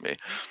 that's me.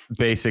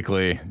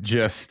 Basically,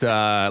 just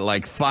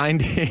like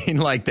finding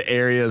like the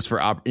areas for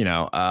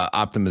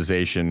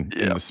optimization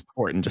in the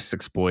sport and just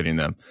exploiting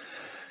them.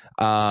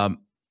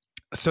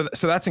 So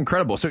that's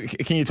incredible. So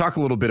can you talk a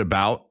little bit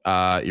about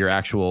your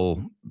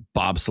actual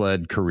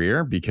bobsled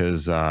career?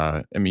 Because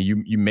I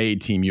mean, you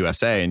made Team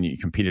USA and you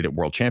competed at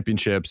World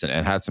Championships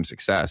and had some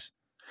success.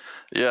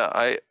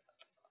 Yeah,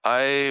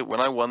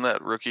 when I won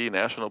that rookie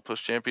national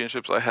push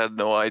championships, I had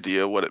no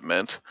idea what it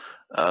meant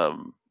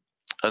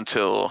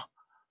until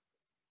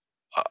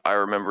I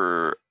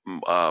remember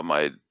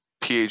my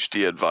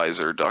PhD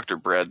advisor, Dr.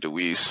 Brad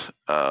DeWeese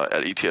at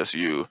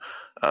ETSU,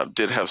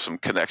 did have some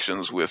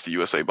connections with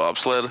USA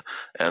Bobsled,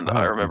 and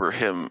I remember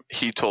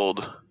he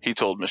told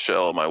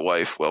Michelle, my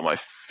wife, well, my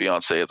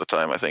fiance at the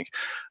time, I think,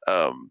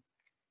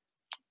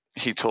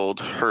 he told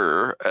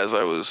her as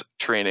I was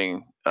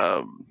training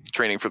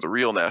training for the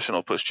real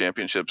national push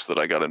championships that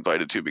I got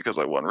invited to because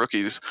I won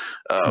rookies,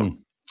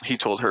 he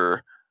told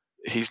her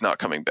he's not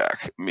coming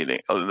back. Meaning,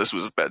 this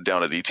was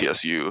down at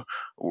ETSU,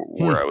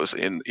 where I was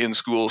in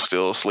school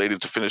still,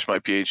 slated to finish my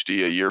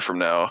PhD a year from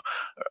now,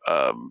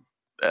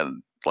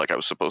 and like I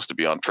was supposed to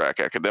be on track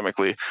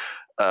academically.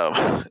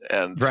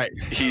 And Right.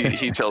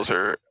 he tells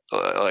her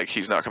like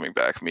he's not coming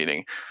back,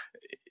 meaning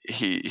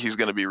he's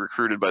going to be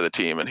recruited by the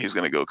team and he's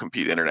going to go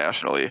compete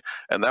internationally.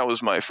 And that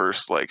was my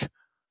first like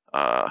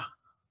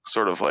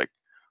sort of like,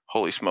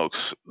 holy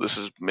smokes, this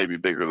is maybe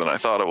bigger than I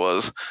thought it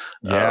was.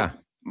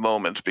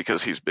 Moment,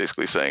 because he's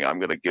basically saying I'm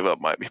going to give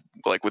up my,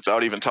 like,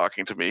 without even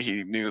talking to me,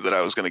 he knew that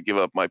I was going to give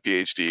up my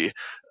PhD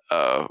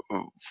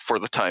for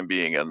the time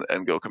being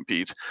and go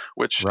compete,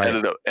 which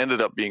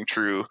ended up being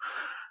true.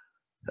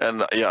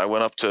 And yeah, I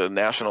went up to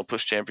national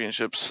push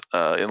championships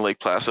in Lake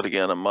Placid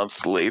again a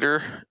month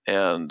later,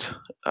 and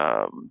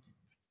I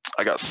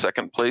got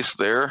second place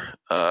there.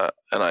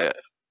 And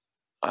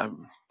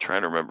I'm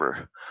trying to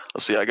remember.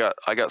 Let's see, I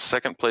got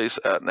second place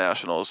at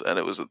nationals, and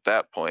it was at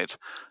that point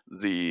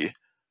the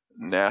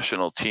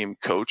national team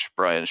coach,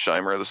 Brian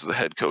Scheimer. This is the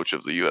head coach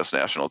of the U.S.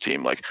 national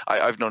team. Like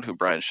I've known who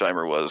Brian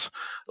Scheimer was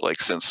like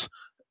since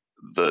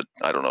the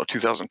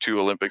 2002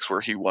 Olympics,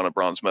 where he won a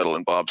bronze medal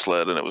in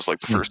bobsled, and it was like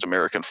the first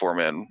American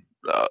four-man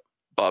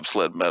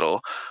bobsled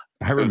medal.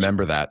 I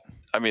remember that.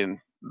 I mean,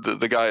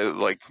 the guy,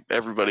 like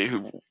everybody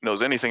who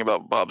knows anything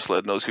about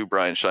bobsled knows who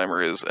Brian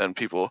Scheimer is, and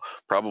people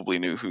probably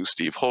knew who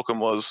Steve Holcomb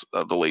was,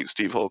 the late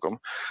Steve Holcomb.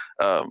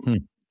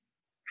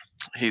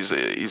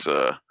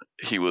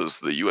 He was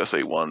the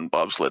USA 1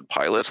 bobsled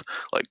pilot,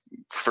 like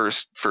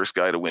first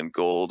guy to win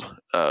gold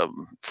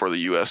for the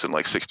US in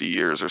like 60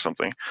 years or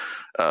something.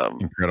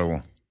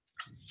 Incredible.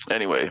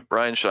 Anyway,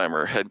 Brian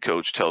Scheimer, head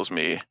coach, tells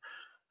me,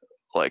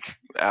 like,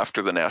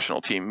 after the national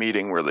team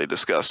meeting where they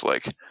discuss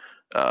like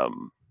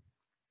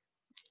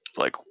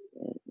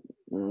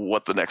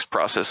what the next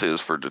process is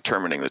for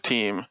determining the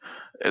team,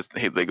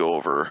 they go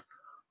over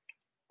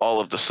all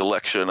of the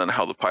selection and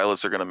how the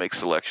pilots are going to make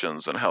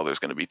selections and how there's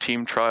going to be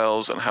team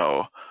trials and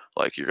how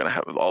like you're going to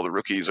have all the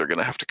rookies are going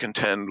to have to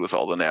contend with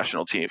all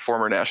the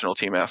former national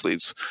team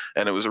athletes.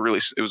 And it was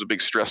a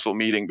big stressful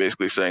meeting,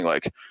 basically saying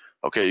like,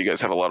 okay, you guys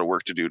have a lot of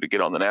work to do to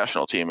get on the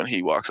national team. And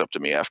he walks up to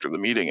me after the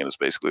meeting and is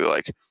basically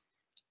like,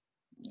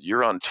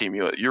 you're on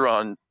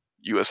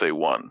USA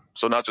 1.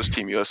 So not just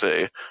Team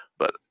USA,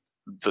 but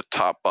the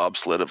top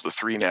bobsled of the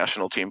 3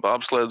 national team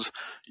bobsleds.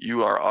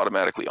 You are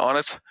automatically on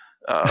it.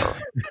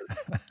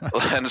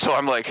 And so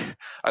I'm like,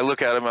 I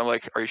look at him, I'm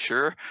like, are you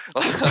sure?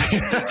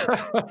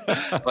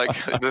 Like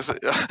this,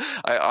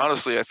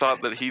 I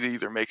thought that he'd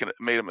either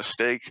made a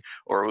mistake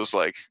or was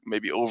like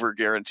maybe over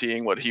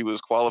guaranteeing what he was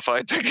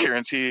qualified to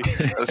guarantee.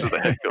 This is the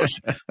head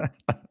coach.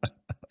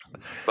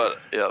 But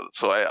yeah,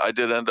 so I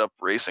did end up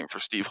racing for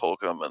Steve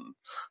Holcomb, and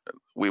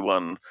we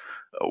won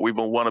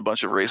a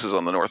bunch of races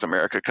on the North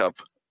America Cup.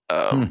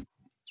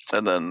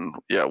 And then,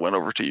 went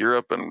over to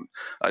Europe, and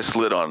I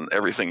slid on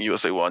everything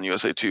USA 1,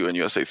 USA 2, and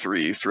USA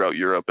 3 throughout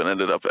Europe, and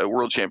ended up at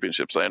World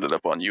Championships. I ended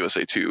up on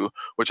USA 2,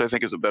 which I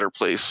think is a better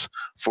place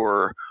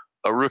for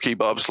a rookie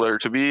bobsledder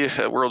to be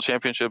at World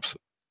Championships.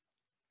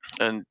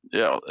 And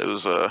yeah, it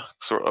was a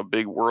sort of a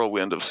big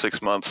whirlwind of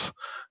 6 months,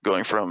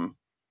 going from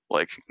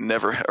like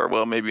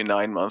maybe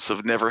 9 months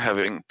of never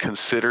having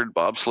considered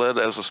bobsled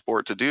as a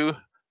sport to do,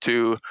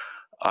 to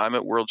I'm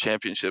at World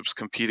Championships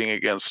competing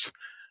against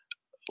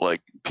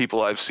like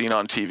people I've seen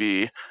on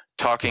TV,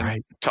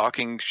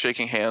 talking,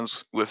 shaking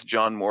hands with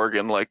John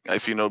Morgan. Like,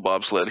 if you know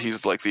bobsled,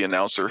 he's like the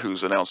announcer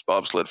who's announced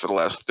bobsled for the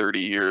last 30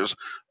 years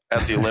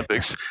at the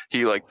Olympics.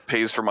 He like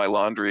pays for my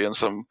laundry in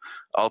some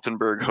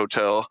Altenburg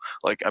hotel.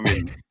 Like, I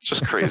mean, it's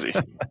just crazy.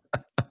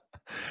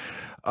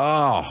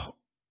 Oh,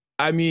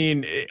 I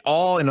mean,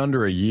 all in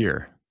under a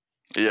year.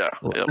 Yeah.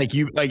 Like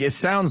it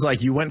sounds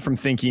like you went from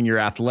thinking your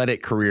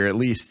athletic career, at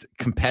least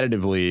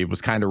competitively,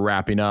 was kind of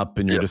wrapping up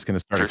and you're just going to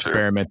start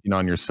experimenting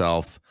on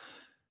yourself,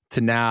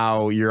 to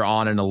now you're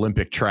on an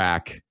Olympic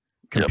track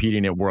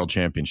competing at World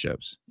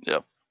Championships.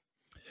 Yep.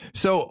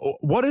 So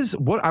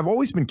I've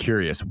always been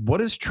curious, what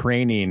does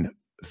training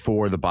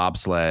for the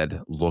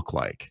bobsled look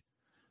like?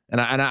 And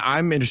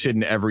I'm interested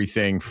in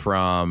everything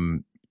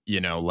from,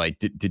 like,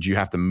 did you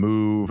have to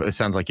move? It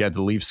sounds like you had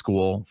to leave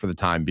school for the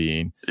time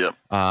being. Yep.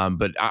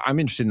 But I'm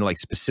interested in like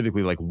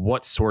specifically, like,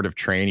 what sort of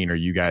training are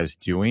you guys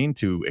doing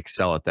to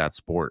excel at that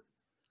sport?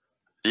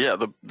 Yeah.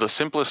 The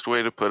simplest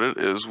way to put it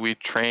is we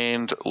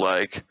trained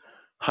like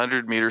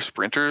 100-meter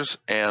sprinters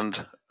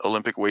and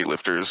Olympic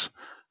weightlifters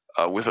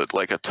with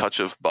a touch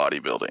of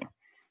bodybuilding.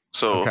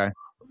 So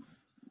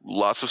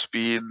lots of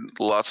speed,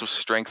 lots of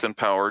strength and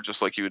power,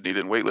 just like you would need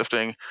in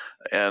weightlifting,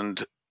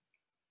 and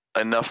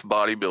enough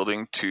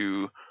bodybuilding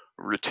to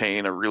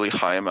retain a really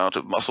high amount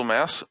of muscle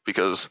mass,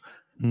 because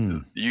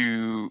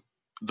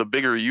the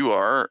bigger you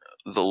are,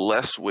 the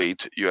less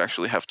weight you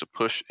actually have to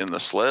push in the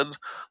sled.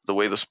 The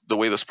way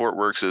the sport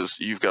works is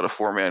you've got a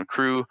 4-man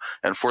crew,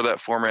 and for that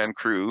 4-man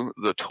crew,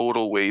 the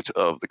total weight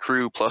of the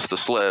crew plus the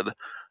sled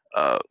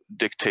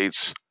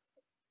dictates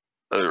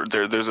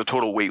there's a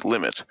total weight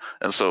limit,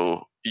 and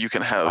so you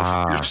can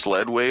have your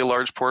sled weigh a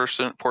large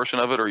portion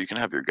of it, or you can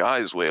have your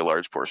guys weigh a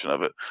large portion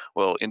of it.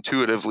 Well,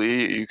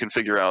 intuitively, you can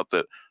figure out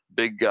that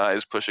big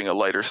guys pushing a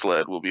lighter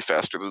sled will be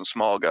faster than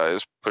small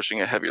guys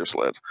pushing a heavier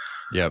sled.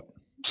 Yep.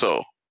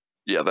 So,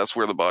 yeah, that's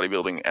where the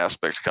bodybuilding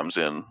aspect comes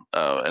in,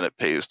 and it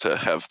pays to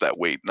have that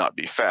weight not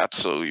be fat.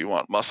 So you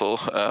want muscle.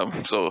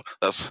 So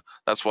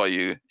that's why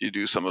you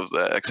do some of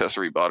the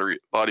accessory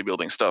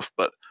bodybuilding stuff.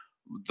 But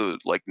the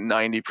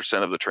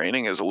 90% of the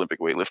training is Olympic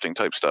weightlifting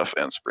type stuff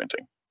and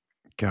sprinting.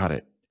 Got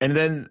it. And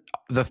then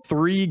the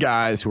 3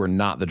 guys who are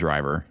not the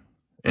driver,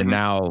 and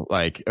now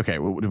okay,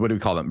 what do we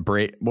call them?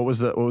 What was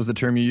the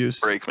term you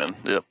used? Brakemen.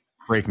 Yep.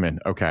 Brakemen.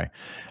 Okay.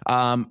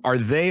 Are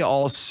they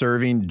all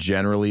serving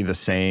generally the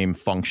same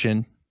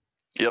function?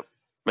 Yep.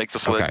 Make the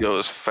sled go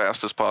as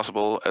fast as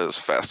possible.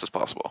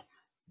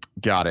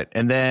 Got it.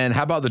 And then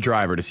how about the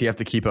driver? Does he have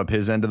to keep up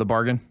his end of the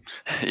bargain?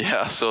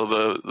 Yeah. So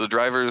the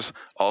drivers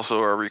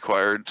also are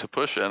required to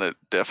push, and it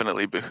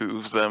definitely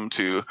behooves them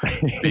to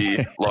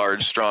be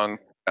large, strong,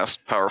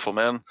 fast, powerful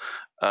men.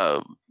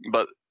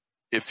 But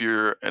if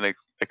you're an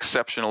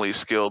exceptionally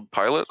skilled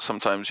pilot,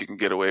 sometimes you can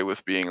get away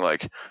with being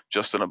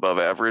just an above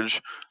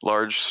average,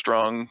 large,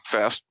 strong,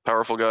 fast,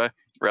 powerful guy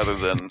rather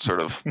than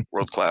sort of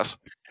world class.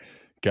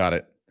 Got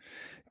it.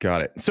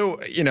 So,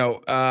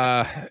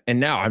 and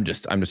now I'm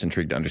just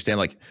intrigued to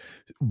understand,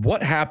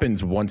 what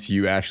happens once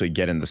you actually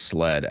get in the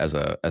sled as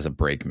a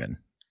brakeman?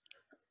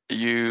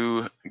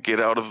 You get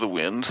out of the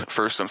wind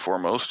first and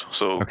foremost.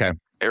 So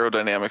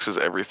aerodynamics is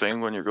everything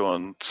when you're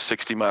going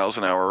 60 miles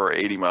an hour or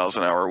 80 miles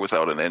an hour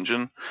without an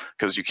engine,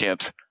 because you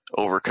can't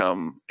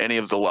overcome any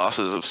of the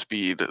losses of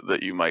speed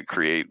that you might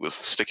create with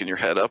sticking your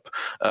head up,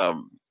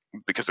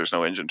 because there's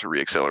no engine to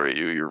reaccelerate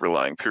you. You're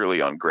relying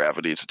purely on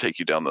gravity to take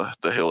you down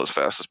the hill as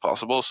fast as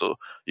possible. So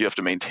you have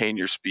to maintain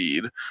your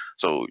speed.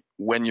 So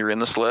when you're in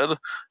the sled,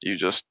 you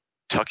just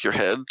tuck your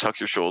head, tuck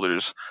your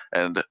shoulders,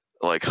 and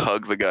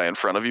hug the guy in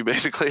front of you,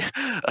 basically.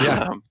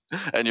 Yeah.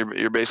 And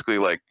you're basically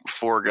like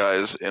 4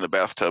 guys in a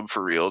bathtub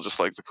for real, just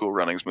like the Cool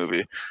Runnings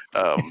movie.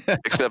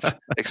 Except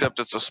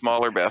it's a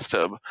smaller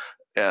bathtub,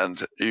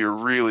 and you're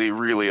really,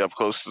 really up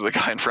close to the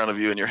guy in front of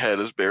you, and your head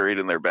is buried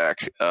in their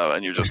back,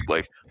 and you're just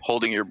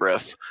holding your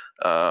breath,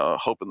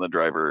 hoping the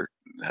driver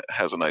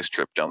has a nice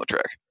trip down the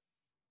track.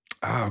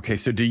 Oh, okay.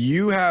 So do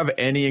you have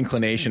any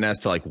inclination as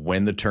to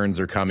when the turns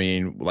are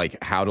coming,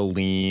 how to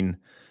lean?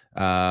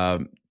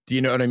 Do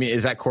you know what I mean?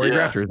 Is that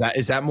choreographed, or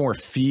is that more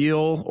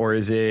feel, or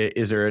is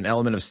there an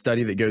element of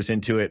study that goes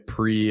into it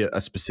pre a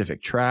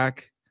specific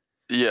track?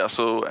 Yeah.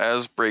 So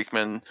as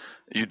brakemen,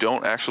 you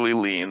don't actually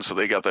lean. So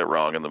they got that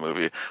wrong in the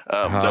movie.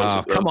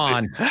 Come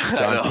on,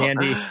 John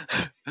Candy.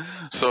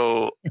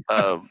 So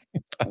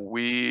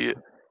we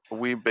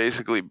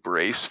basically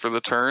brace for the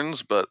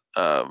turns, but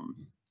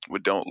we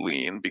don't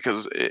lean,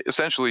 because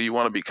essentially you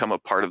want to become a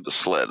part of the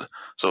sled.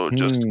 So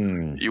just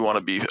you want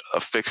to be a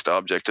fixed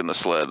object in the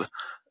sled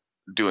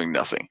doing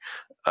nothing.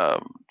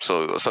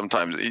 So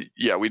sometimes,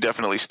 we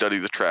definitely study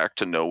the track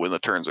to know when the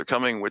turns are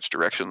coming, which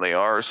direction they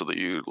are, so that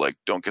you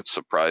don't get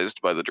surprised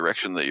by the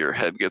direction that your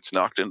head gets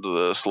knocked into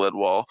the sled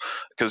wall.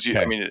 Because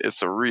I mean,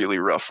 it's a really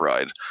rough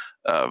ride.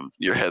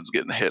 Your head's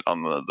getting hit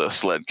on the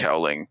sled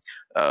cowling,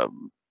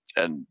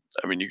 and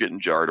I mean, you're getting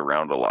jarred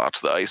around a lot.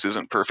 The ice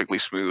isn't perfectly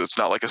smooth. It's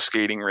not like a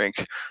skating rink.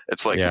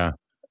 It's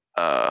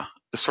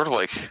it's sort of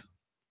like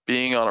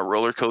being on a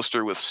roller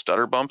coaster with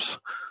stutter bumps.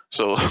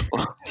 So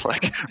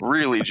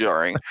really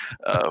jarring.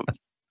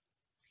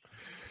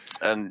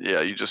 And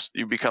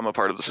you become a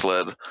part of the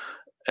sled,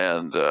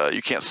 and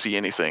you can't see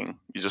anything.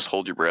 You just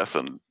hold your breath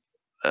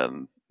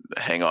and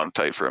hang on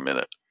tight for a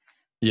minute.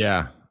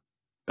 Yeah.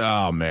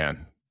 Oh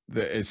man.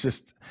 It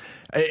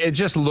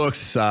just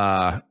looks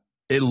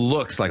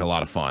like a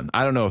lot of fun.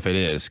 I don't know if it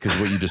is, because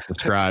what you just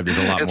described is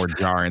a lot more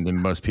jarring than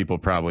most people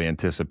probably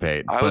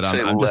anticipate. But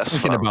I'm just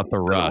thinking about the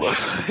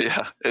rush.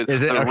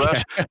 Is it?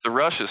 The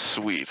rush is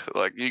sweet.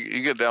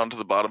 You get down to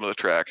the bottom of the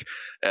track,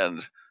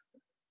 and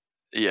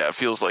it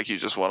feels like you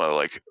just want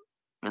to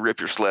rip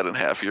your sled in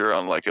half. You're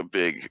on a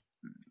big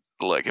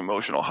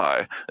emotional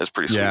high. It's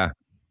pretty sweet.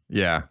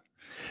 Yeah.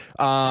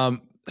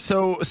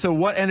 So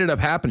what ended up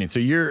happening? So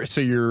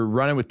you're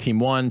running with Team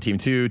 1, Team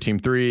 2, Team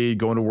 3,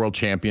 going to World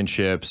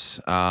Championships.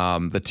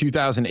 The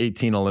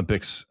 2018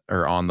 Olympics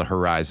are on the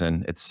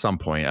horizon at some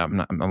point. I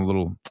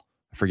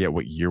forget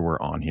what year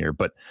we're on here,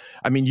 but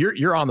I mean,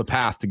 you're on the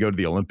path to go to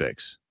the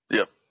Olympics.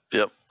 Yep.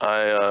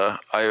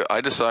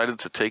 I decided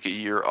to take a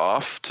year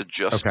off to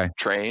just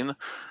train.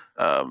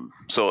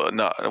 So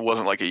it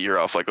wasn't like a year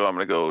off, I'm going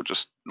to go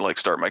just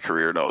start my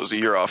career. No, it was a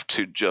year off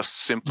to just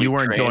simply You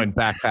weren't train. going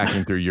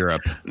backpacking through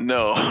Europe.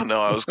 No,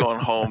 I was going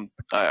home.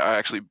 I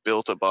actually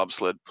built a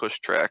bobsled push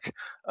track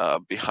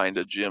behind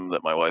a gym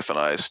that my wife and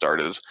I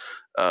started.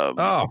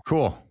 Oh,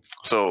 cool.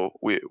 So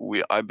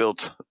I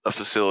built a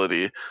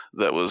facility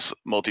that was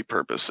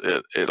multi-purpose.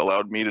 It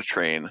allowed me to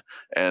train,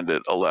 and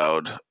it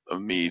allowed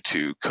me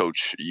to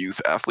coach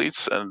youth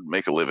athletes and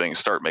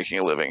start making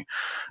a living.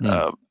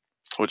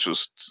 Which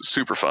was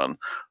super fun.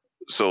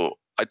 So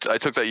I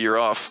took that year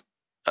off,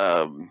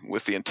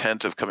 with the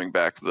intent of coming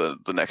back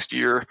the next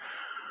year,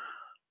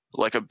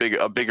 like a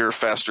bigger,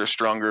 faster,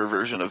 stronger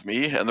version of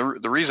me. And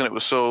the reason it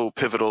was so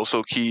pivotal,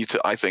 so key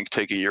to, I think,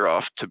 take a year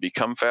off to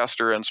become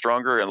faster and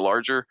stronger and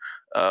larger,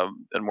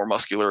 and more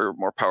muscular,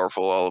 more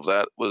powerful, all of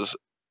that was,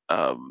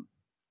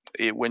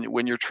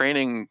 when you're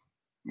training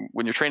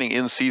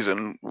in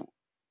season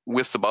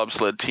with the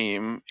bobsled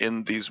team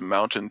in these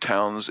mountain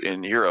towns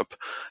in Europe,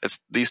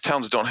 these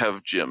towns don't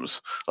have gyms.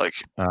 Like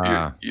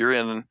Ah, you're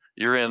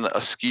in a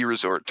ski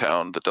resort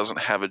town that doesn't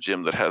have a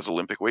gym that has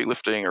Olympic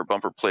weightlifting or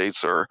bumper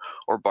plates or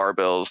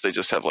barbells. They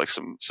just have like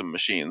some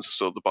machines.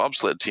 So the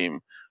bobsled team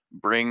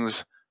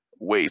brings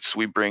weights.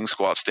 We bring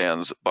squat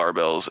stands,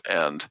 barbells,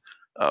 and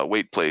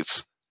weight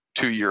plates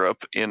to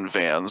Europe in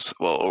vans.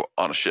 Well,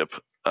 on a ship.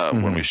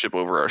 When we ship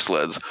over our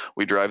sleds,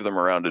 we drive them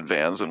around in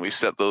vans and we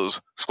set those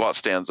squat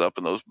stands up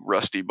and those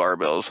rusty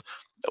barbells,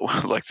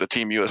 like the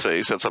Team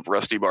USA sets up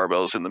rusty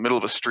barbells in the middle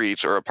of a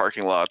street or a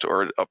parking lot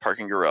or a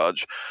parking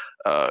garage,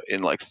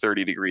 in like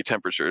 30-degree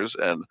temperatures,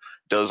 and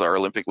does our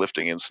Olympic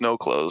lifting in snow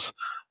clothes.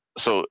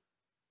 So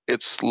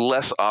it's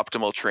less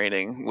optimal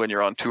training when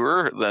you're on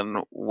tour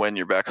than when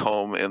you're back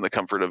home in the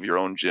comfort of your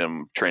own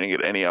gym, training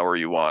at any hour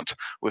you want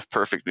with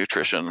perfect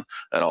nutrition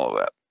and all of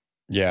that.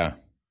 yeah.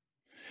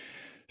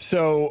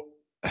 So,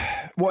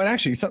 well, and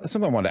actually,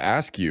 something I wanted to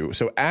ask you.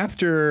 So,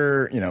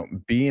 after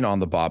being on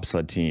the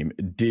bobsled team,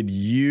 did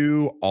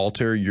you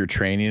alter your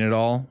training at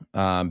all,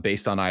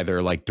 based on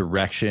either like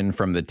direction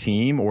from the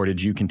team, or did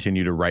you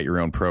continue to write your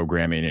own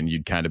programming and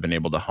you'd kind of been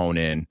able to hone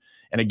in?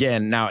 And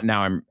again, now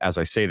I'm, as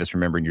I say this,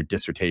 remembering your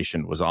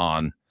dissertation was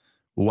on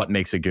what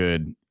makes a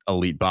good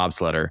elite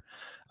bobsledder.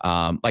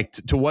 Like,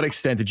 to what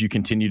extent did you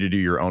continue to do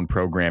your own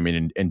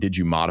programming, and did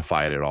you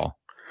modify it at all?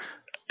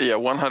 Yeah,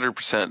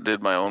 100%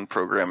 did my own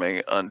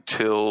programming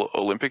until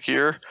Olympic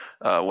year,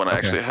 when I Okay.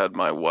 actually had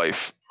my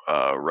wife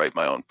write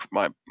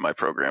my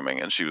programming,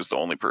 and she was the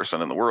only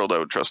person in the world I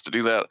would trust to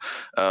do that.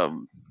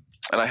 And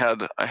I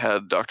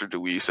had Dr.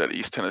 DeWeese at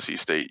East Tennessee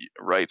State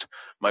write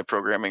my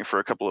programming for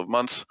a couple of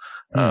months,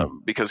 Hmm.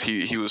 because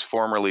he was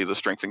formerly the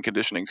strength and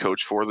conditioning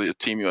coach for the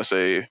Team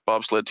USA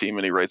bobsled team,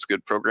 and he writes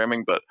good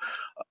programming. But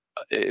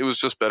it was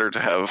just better to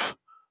have,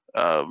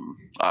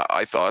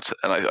 I thought,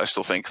 and I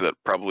still think that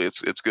probably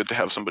it's good to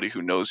have somebody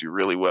who knows you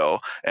really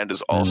well and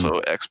is Mm. also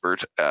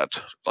expert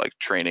at like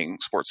training,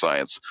 sports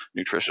science,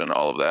 nutrition,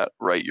 all of that,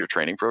 write your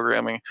training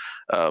programming.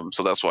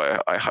 So that's why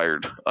I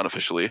hired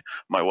unofficially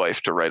my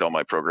wife to write all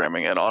my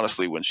programming. And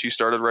honestly, when she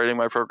started writing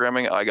my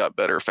programming, I got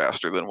better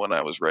faster than when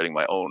I was writing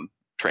my own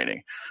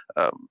training,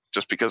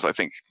 just because I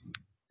think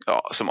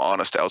some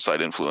honest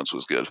outside influence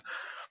was good.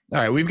 All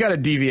right, we've got to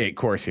deviate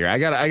course here. I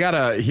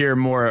gotta hear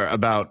more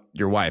about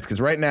your wife, because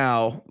right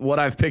now, what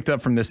I've picked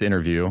up from this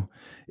interview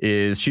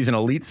is she's an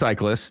elite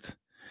cyclist.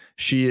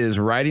 She is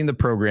writing the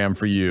program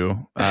for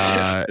you,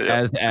 Yeah.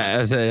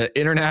 as an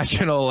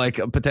international, like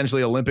a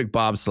potentially Olympic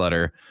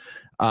bobsledder.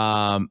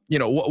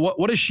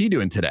 What is she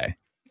doing today?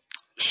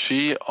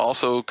 She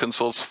also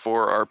consults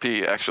for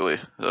RP, actually,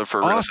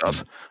 for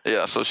Renaissance. Awesome.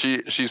 Yeah, so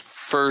she's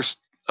first,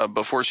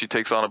 before she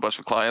takes on a bunch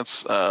of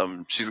clients.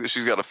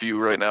 She's got a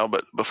few right now,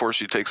 but before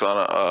she takes on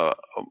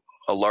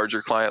a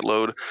larger client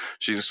load,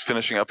 she's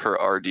finishing up her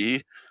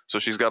RD. So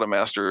she's got a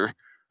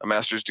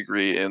master's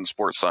degree in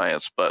sports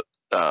science, but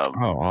Oh,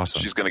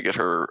 awesome. she's going to get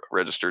her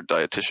registered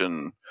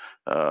dietitian,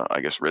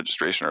 I guess,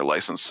 registration or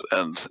license,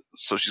 and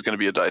so she's going to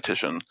be a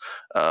dietitian.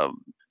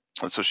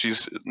 And so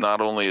she's,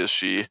 not only is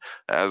she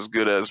as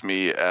good as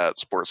me at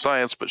sports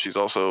science, but she's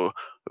also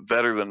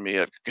better than me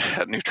at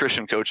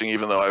nutrition coaching.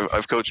 Even though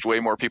I've coached way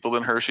more people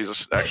than her,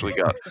 she's actually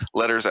got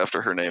letters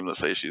after her name that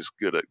say she's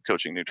good at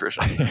coaching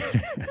nutrition.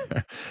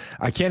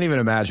 I can't even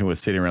imagine what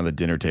sitting around the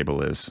dinner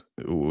table is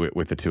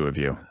with the two of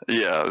you.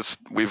 Yeah,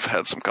 we've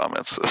had some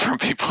comments from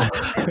people.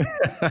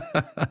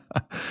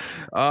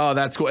 Oh,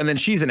 that's cool. And then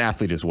she's an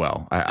athlete as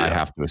well, I Yeah,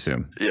 have to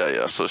assume.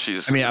 yeah. So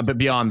I mean, but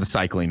beyond the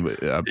cycling,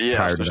 yeah,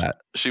 prior so to that.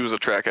 she was a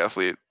track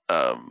athlete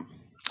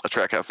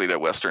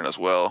at Western as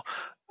well.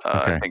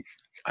 I Okay. think,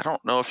 I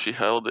don't know if she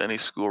held any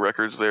school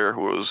records there. It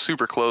was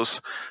super close,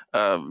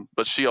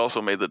 but she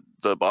also made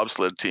the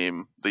bobsled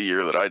team the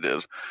year that I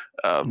did.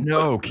 But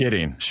No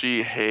kidding.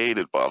 she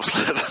hated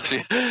bobsled.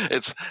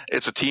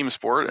 It's a team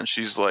sport, and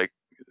she's like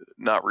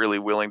not really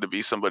willing to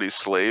be somebody's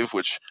slave.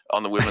 Which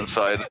on the women's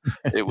side,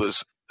 it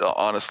was,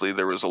 honestly,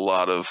 there was a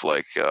lot of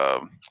like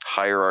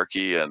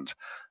hierarchy and,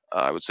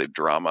 I would say,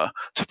 drama,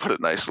 to put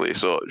it nicely.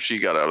 So she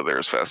got out of there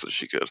as fast as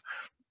she could.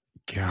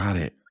 Got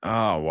it.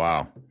 Oh,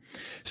 wow.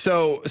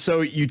 So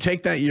you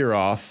take that year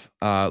off,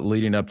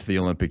 leading up to the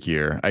Olympic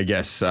year. I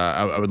guess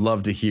I would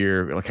love to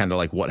hear kind of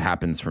like what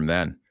happens from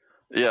then.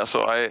 Yeah,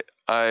 so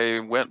I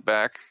went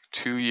back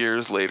 2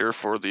 years later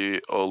for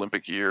the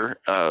Olympic year,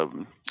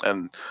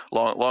 and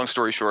long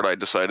story short, I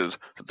decided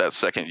that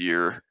second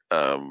year,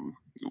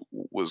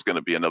 was going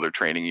to be another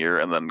training year,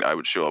 and then I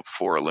would show up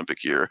for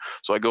Olympic year.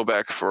 So I go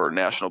back for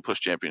national push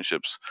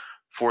championships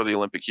for the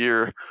Olympic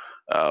year.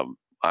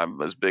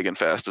 I'm as big and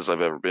fast as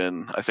I've ever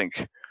been. I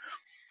think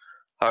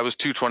I was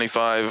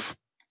 225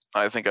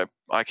 I think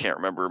I can't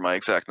remember my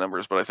exact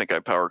numbers, but I think I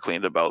power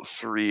cleaned about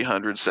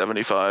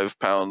 375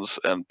 pounds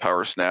and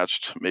power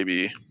snatched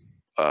maybe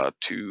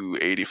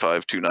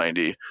 285,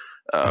 290,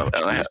 Oh,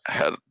 and I geez.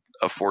 had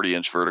a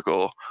 40-inch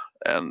vertical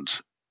and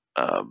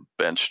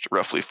benched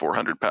roughly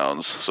 400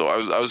 pounds. So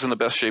I was in the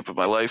best shape of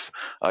my life.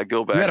 I go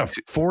You back had a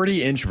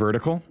 40-inch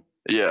vertical?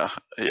 yeah,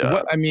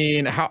 What, I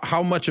mean,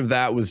 how much of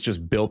that was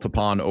just built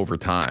upon over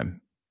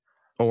time?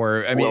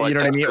 Or, I mean, Well, you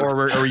know what I mean? Or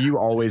were you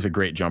always a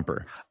great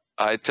jumper?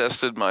 I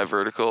tested my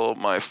vertical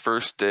my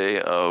first day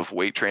of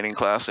weight training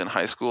class in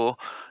high school,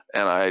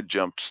 and I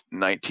jumped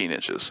 19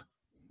 inches.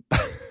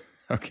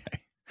 Okay.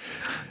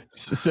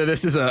 So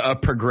this is a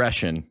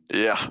progression.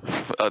 Yeah,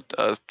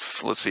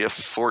 let's see, a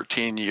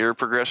 14-year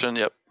progression.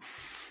 Yep.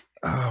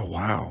 Oh,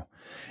 wow.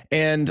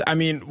 And I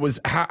mean,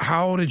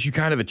 how did you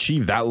kind of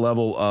achieve that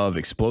level of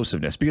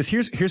explosiveness? Because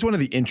here's one of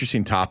the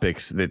interesting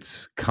topics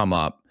that's come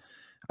up,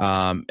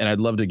 and I'd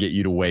love to get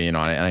you to weigh in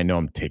on it. And I know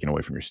I'm taking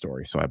away from your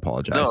story, so I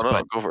apologize. No,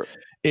 But go for it.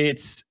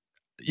 it's,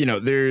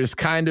 there's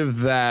kind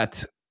of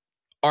that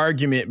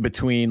argument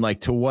between like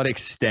to what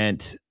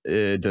extent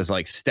does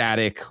like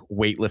static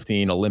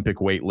weightlifting, Olympic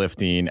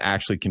weightlifting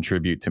actually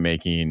contribute to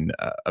making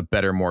a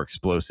better, more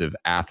explosive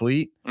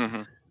athlete?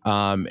 Mm-hmm.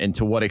 And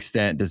to what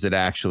extent does it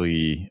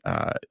actually,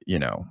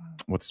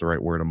 what's the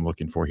right word I'm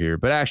looking for here?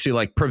 But actually,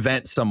 like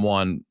prevent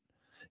someone,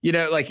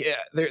 like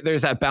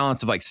there's that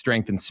balance of like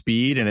strength and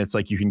speed, and it's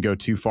like you can go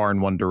too far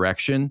in one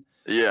direction.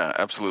 Yeah,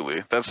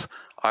 absolutely.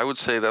 I would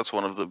say that's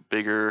one of the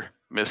bigger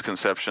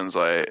misconceptions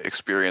I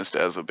experienced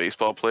as a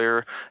baseball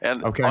player.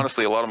 And Okay.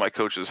 honestly, a lot of my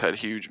coaches had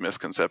huge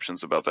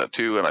misconceptions about that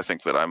too. And I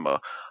think that I'm a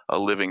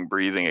living,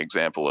 breathing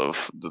example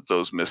of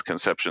those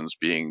misconceptions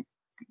being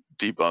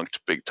debunked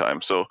big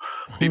time. So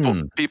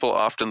Hmm. people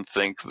often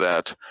think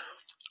that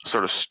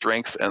sort of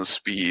strength and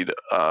speed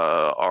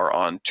are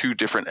on two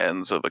different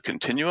ends of a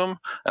continuum,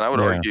 and Yeah. I would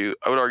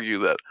argue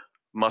that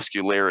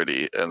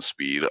muscularity and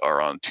speed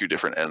are on two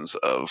different ends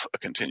of a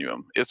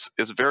continuum. It's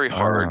very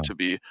hard Ah, to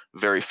be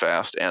very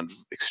fast and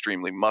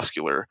extremely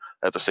muscular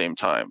at the same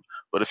time.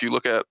 But if you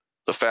look at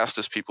the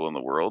fastest people in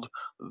the world,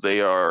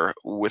 they are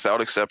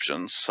without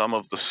exception some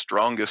of the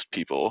strongest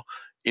people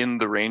in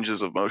the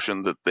ranges of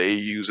motion that they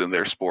use in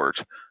their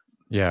sport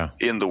yeah.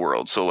 in the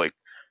world. So like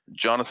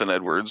Jonathan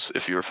Edwards,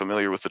 if you're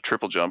familiar with the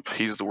triple jump,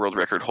 he's the world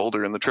record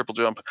holder in the triple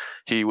jump.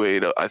 He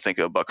weighed, I think,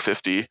 a buck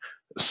 50,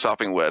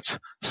 sopping wet,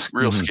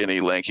 real Mhm.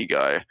 skinny, lanky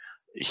guy.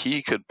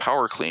 He could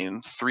power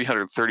clean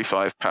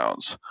 335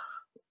 pounds.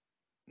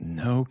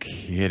 No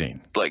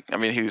kidding. Like, I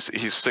mean,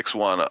 he's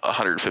 6'1",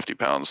 150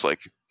 pounds. Like,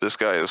 this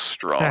guy is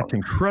strong. That's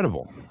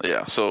incredible.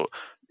 Yeah. So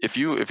if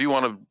you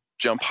want to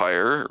jump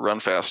higher, run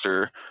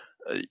faster,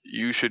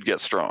 you should get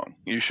strong.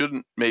 You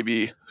shouldn't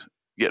maybe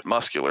get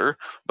muscular,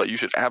 but you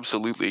should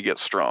absolutely get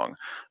strong.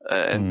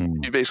 And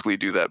Hmm. you basically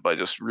do that by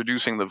just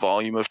reducing the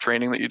volume of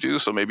training that you do.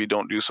 So maybe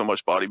don't do so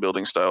much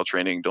bodybuilding style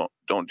training.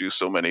 Don't do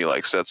so many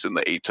like sets in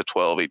the 8 to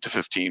 12, 8 to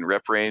 15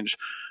 rep range.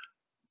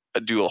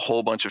 Do a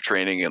whole bunch of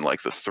training in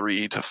like the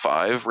 3 to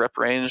 5 rep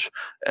range,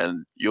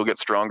 and you'll get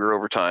stronger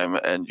over time,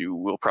 and you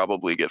will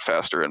probably get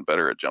faster and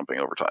better at jumping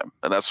over time.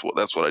 And that's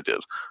what I did.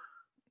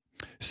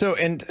 So,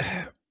 and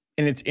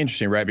it's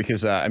interesting, right?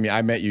 Because I mean,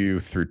 I met you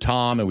through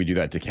Tom, and we do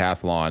that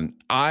decathlon.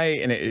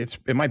 And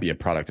it might be a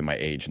product of my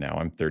age now.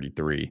 I'm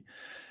 33.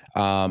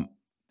 Um,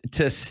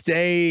 to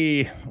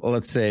stay,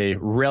 let's say,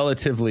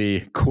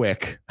 relatively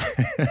quick,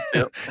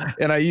 Yep.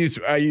 and I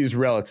use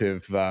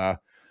relative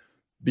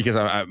because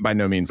I'm by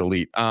no means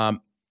elite. I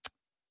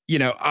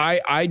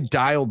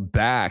dialed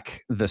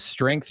back the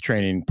strength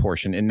training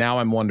portion, and now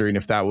I'm wondering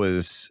if that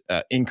was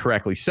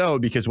incorrectly so,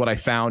 because what I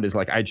found is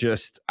like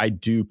I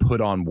do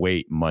put on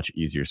weight much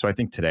easier. So I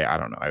think today, I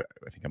don't know, I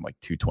think I'm like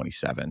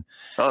 227.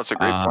 Oh, that's a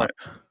great point.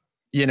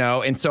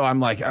 And so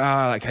I'm like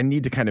I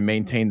need to kind of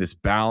maintain this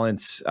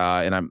balance,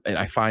 and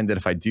I find that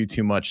if I do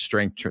too much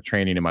strength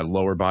training in my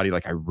lower body,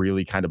 like I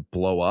really kind of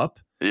blow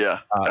up. Yeah,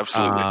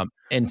 absolutely.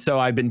 And so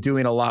I've been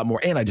doing a lot more,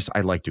 and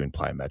I like doing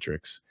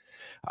plyometrics.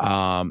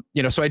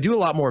 So I do a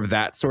lot more of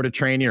that sort of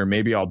training, or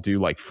maybe I'll do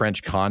like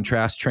French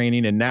contrast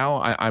training. And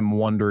now I'm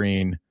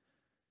wondering,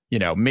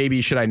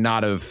 maybe should I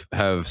not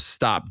have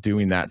stopped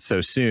doing that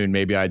so soon?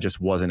 Maybe I just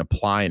wasn't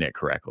applying it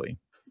correctly.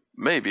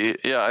 Maybe,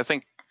 yeah. I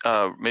think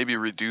maybe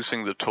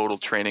reducing the total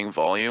training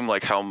volume,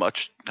 like how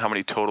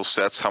many total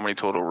sets, how many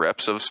total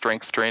reps of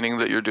strength training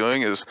that you're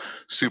doing, is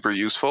super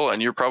useful.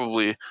 And you're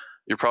probably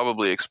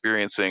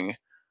experiencing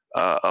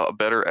a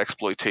better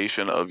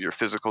exploitation of your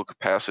physical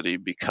capacity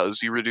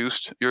because you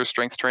reduced your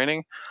strength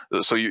training.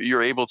 So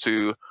you're able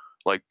to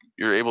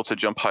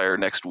jump higher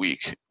next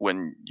week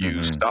when you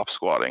Mhm. stop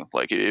squatting.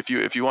 Like if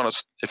you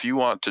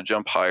want to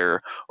jump higher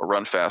or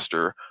run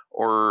faster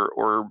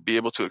or be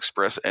able to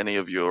express any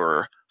of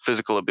your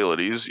physical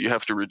abilities, you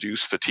have to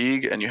reduce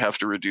fatigue and you have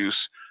to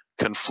reduce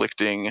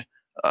conflicting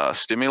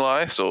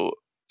stimuli. So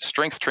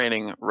strength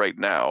training right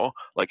now,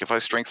 like if I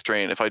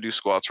do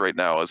squats right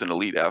now as an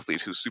elite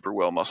athlete who's super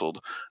well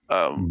muscled,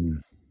 um,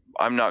 Mhm.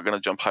 I'm not going to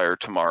jump higher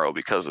tomorrow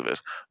because of it,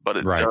 but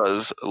it Right.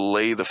 does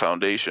lay the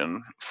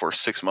foundation for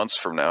 6 months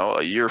from now,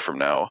 a year from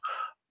now,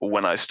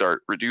 when I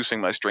start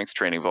reducing my strength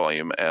training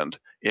volume and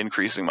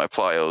increasing my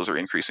plyos or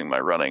increasing my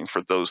running,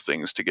 for those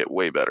things to get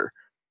way better.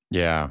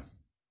 Yeah.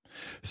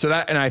 So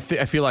that, and I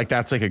feel like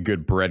that's like a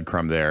good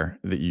breadcrumb there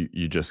that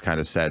you just kind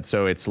of said.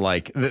 So it's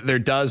like there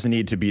does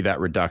need to be that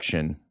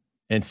reduction,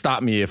 and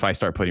stop me if I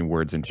start putting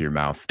words into your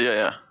mouth.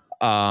 Yeah.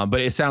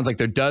 But it sounds like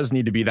there does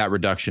need to be that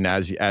reduction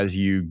as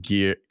you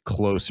get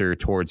closer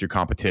towards your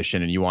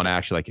competition, and you want to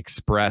actually like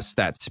express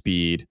that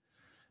speed,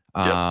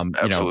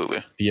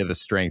 Absolutely. via the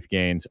strength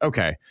gains.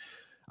 Okay.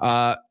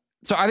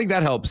 So I think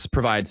that helps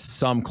provide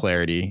some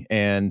clarity,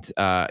 and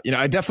I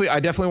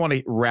definitely want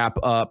to wrap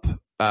up.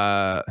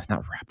 Not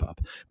wrap up,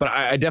 but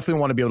I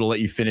definitely want to be able to let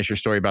you finish your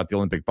story about the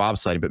Olympic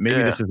bobsledding. But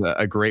maybe this is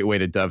a great way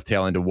to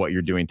dovetail into what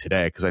you're doing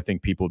today, because I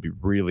think people would be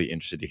really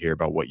interested to hear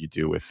about what you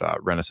do with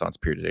Renaissance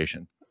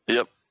Periodization.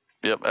 Yep,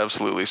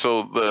 absolutely.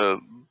 So the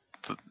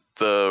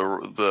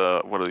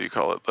what do you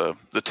call it?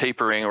 The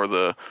tapering, or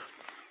the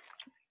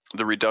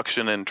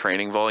reduction in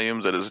training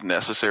volume that is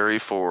necessary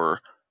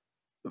for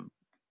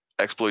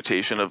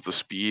exploitation of the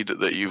speed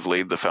that you've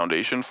laid the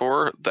foundation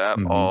for, that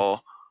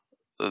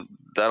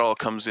all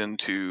comes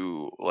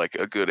into like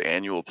a good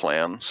annual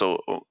plan. So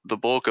the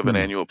bulk of an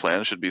annual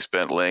plan should be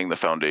spent laying the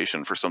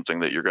foundation for something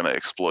that you're going to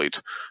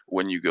exploit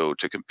when you go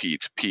to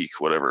compete, peak,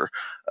 whatever.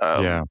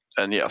 And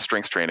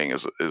strength training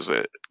is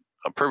a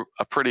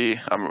pretty,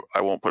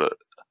 I won't put it,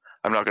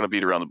 I'm not going to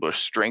beat around the bush.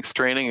 Strength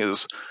training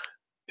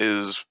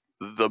is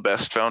the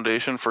best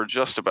foundation for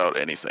just about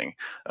anything,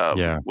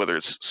 whether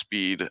it's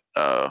speed,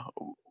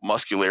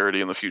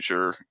 muscularity in the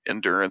future,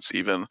 endurance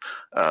even.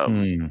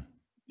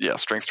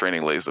 Strength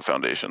training lays the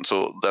foundation.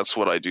 So that's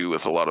what I do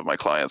with a lot of my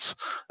clients.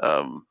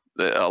 And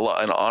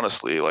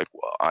honestly, like,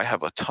 I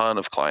have a ton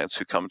of clients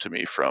who come to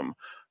me from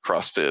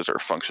CrossFit or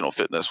functional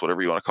fitness,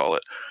 whatever you want to call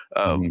it.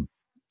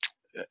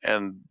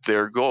 And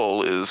their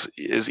goal is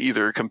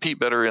either compete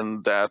better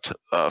in that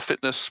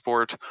fitness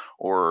sport,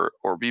 or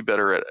be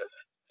better at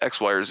X,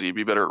 Y, or Z,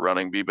 be better at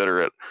running, be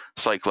better at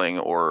cycling,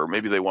 or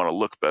maybe they want to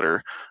look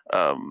better.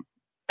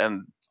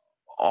 And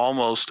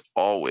almost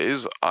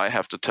always I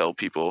have to tell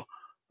people,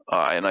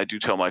 and I do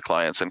tell my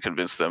clients and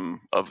convince them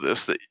of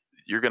this, that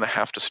you're going to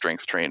have to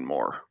strength train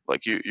more.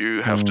 Like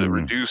you have to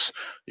reduce,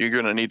 you're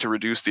going to need to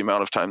reduce the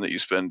amount of time that you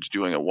spend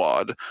doing a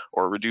WOD,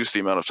 or reduce the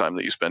amount of time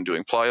that you spend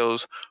doing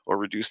plyos, or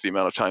reduce the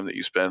amount of time that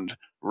you spend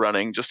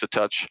running just a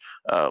touch,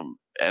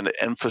 and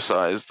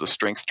emphasize the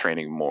strength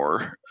training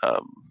more,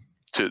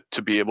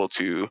 to be able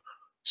to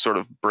sort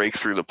of break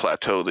through the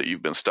plateau that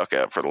you've been stuck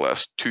at for the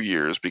last 2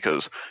 years,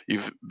 because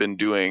you've been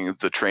doing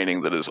the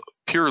training that is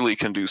purely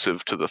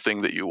conducive to the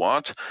thing that you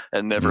want,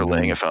 and never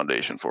laying a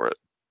foundation for it.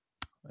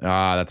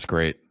 That's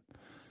great.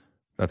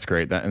 That's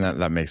great.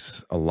 That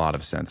makes a lot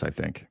of sense, I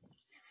think.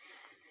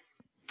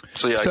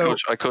 So yeah,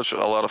 I coach a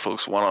lot of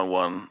folks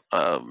one-on-one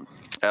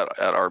at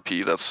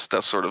RP.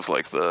 That's sort of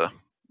like the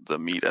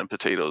meat and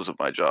potatoes of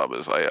my job.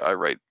 Is I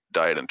write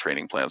diet and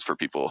training plans for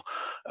people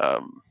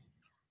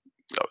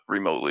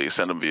remotely,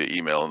 send them via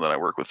email, and then I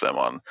work with them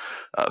on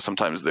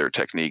sometimes their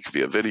technique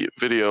via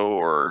video,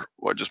 or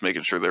just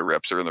making sure their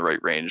reps are in the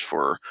right range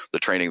for the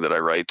training that I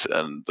write,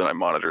 and then I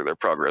monitor their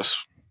progress,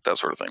 that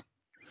sort of thing.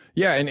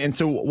 Yeah. And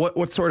so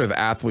what sort of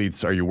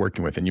athletes are you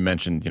working with? And you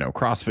mentioned,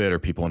 CrossFit or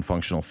people in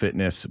functional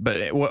fitness,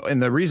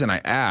 and the reason I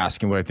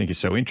ask, and what I think is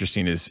so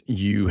interesting, is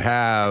you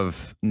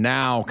have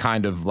now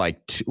kind of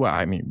like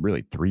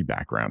really 3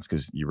 backgrounds,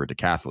 because you were a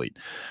decathlete,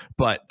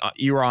 but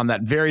you were on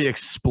that very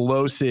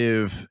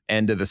explosive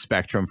end of the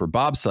spectrum for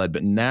bobsled.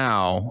 But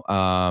now,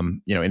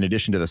 in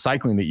addition to the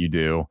cycling that you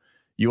do,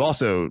 you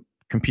also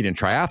compete in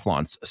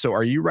triathlons. So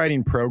are you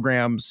writing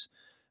programs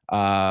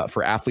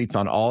for athletes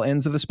on all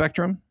ends of the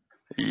spectrum?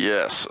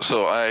 Yes.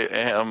 So I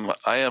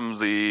am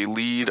the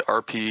lead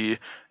RP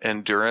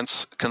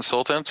endurance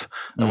consultant,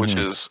 which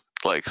is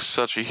like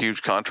such a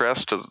huge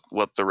contrast to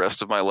what the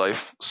rest of my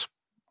life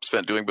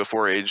spent doing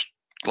before age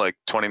like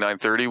 29,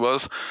 30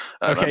 was.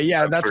 Okay.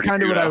 That's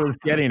kind of what I was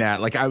getting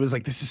at. Like, I was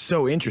like, this is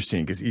so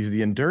interesting, because he's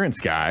the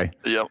endurance guy.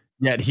 Yep.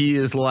 Yet he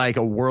is like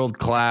a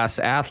world-class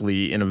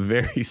athlete in a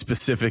very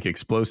specific,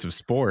 explosive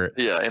sport.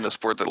 Yeah. In a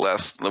sport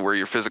where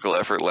your physical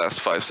effort lasts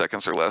 5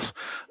 seconds or less.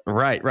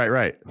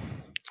 Right.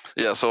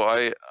 Yeah, so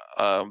I,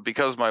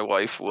 because my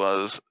wife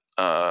was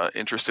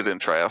interested in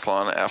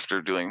triathlon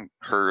after doing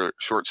her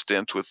short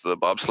stint with the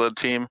bobsled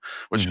team,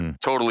 which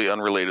totally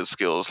unrelated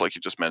skills, like you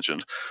just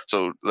mentioned.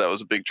 So that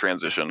was a big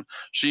transition.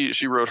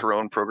 She wrote her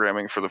own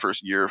programming for the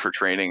first year of her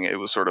training. It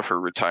was sort of her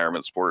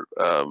retirement sport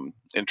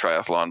in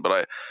triathlon.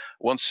 But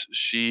once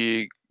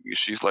she's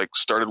like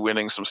started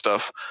winning some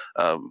stuff,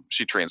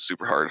 she trains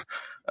super hard.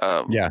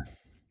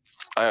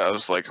 I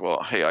was like,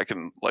 well, hey, I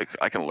can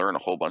learn a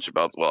whole bunch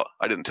about. Well,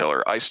 I didn't tell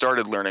her. I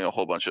started learning a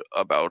whole bunch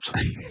about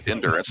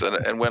endurance,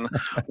 and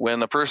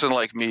when a person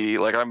like me,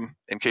 like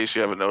in case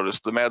you haven't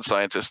noticed, the mad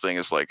scientist thing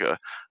is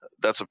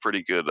that's a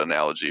pretty good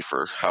analogy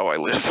for how I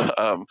live.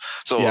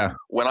 So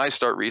when I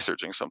start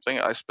researching something,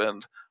 I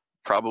spend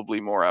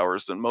probably more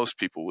hours than most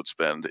people would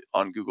spend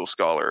on Google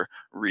Scholar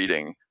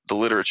reading the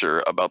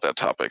literature about that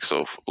topic.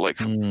 So like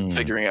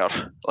figuring out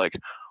like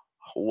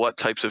what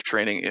types of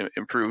training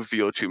improve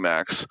VO2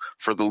 max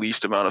for the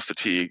least amount of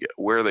fatigue,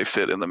 where they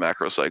fit in the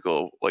macro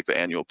cycle, like the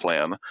annual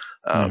plan,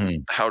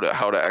 how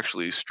to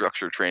actually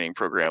structure training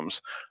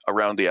programs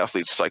around the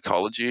athlete's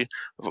psychology,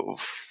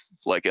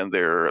 like in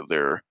their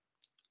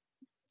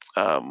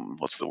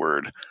what's the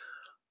word?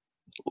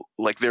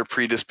 Like their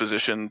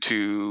predisposition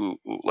to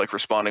like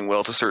responding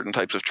well to certain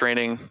types of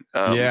training.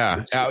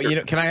 Yeah. You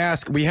know, can I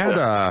ask? We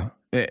had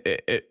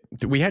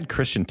we had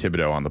Christian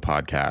Thibodeau on the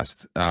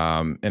podcast,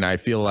 and I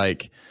feel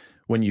like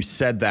when you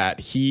said that,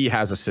 he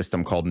has a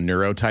system called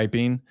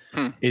neurotyping.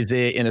 Is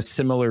it in a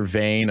similar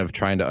vein of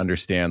trying to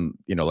understand,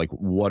 you know, like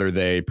what are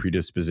they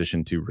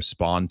predispositioned to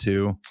respond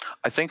to?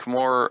 I think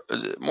more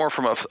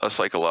from a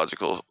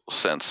psychological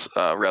sense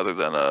rather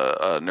than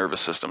a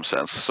nervous system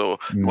sense. So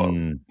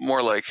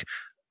more like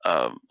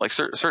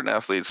certain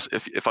athletes,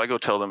 if I go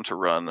tell them to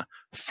run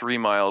 3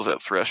 miles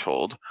at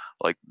threshold,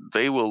 like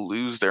they will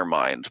lose their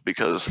mind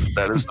because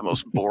that is the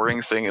most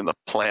boring thing on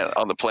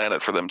the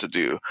planet for them to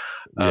do.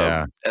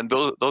 And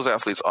those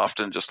athletes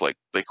often just like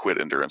they quit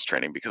endurance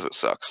training because it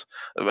sucks,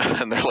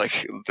 and they're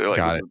like this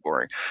is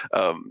boring.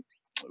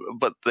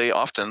 But they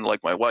often,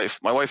 like my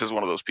wife is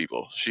one of those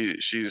people.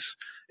 She's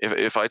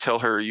if I tell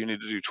her you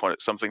need to do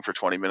something for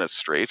 20 minutes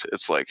straight,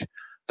 it's like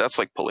that's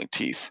like pulling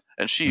teeth.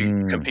 And she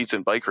competes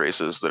in bike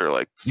races that are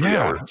like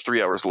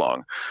 3 hours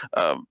long.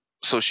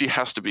 So she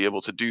has to be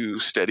able to do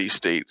steady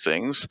state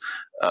things,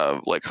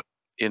 like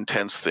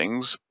intense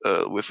things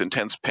with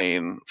intense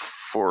pain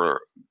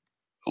for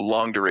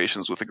long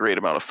durations with a great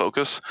amount of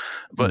focus.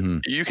 But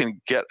you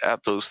can get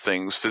at those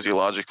things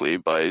physiologically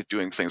by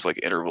doing things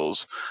like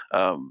intervals.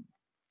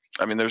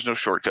 I mean, there's no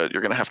shortcut.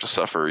 You're going to have to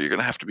suffer. You're going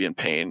to have to be in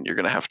pain. You're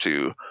going to have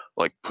to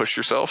like push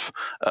yourself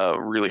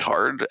really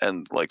hard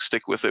and like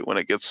stick with it when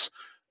it gets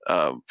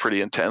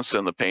pretty intense,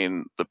 and the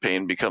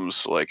pain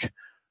becomes like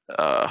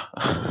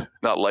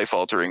not life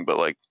altering, but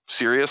like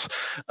serious.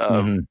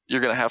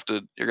 You're going to have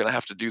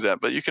to do that,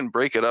 but you can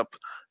break it up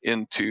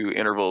into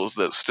intervals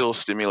that still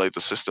stimulate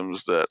the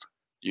systems that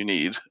you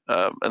need.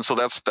 And so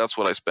that's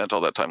what I spent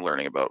all that time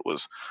learning about,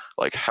 was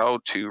like how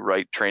to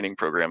write training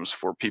programs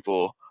for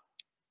people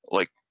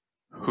like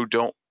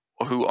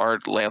who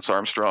aren't Lance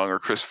Armstrong or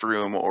Chris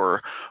Froome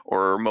or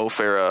Mo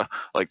Farah.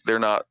 Like they're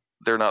not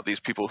these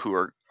people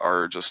who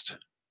are just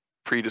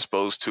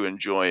predisposed to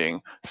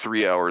enjoying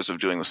 3 hours of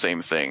doing the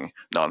same thing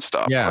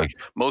nonstop. Like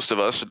most of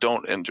us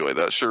don't enjoy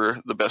that. Sure,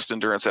 the best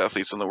endurance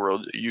athletes in the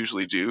world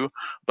usually do,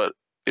 but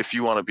if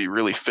you want to be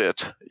really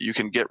fit, you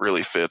can get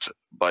really fit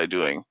by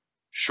doing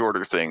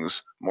shorter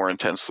things more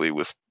intensely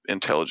with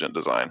intelligent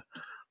design.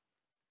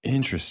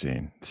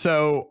 Interesting.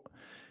 So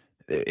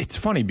it's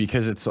funny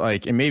because it's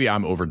like, and maybe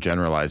I'm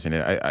overgeneralizing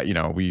it. I you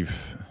know,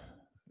 we've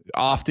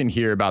often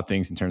hear about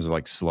things in terms of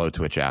like slow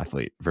twitch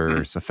athlete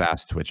versus a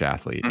fast twitch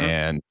athlete,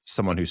 and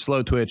someone who's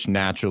slow twitch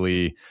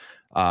naturally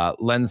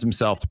lends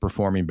himself to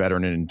performing better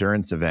in an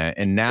endurance event.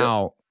 And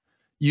now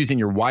using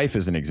your wife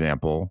as an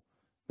example,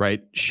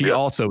 right? She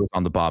also was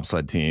on the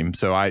bobsled team.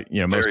 So most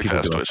very people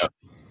fast do twitch.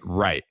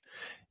 Right.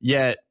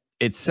 Yet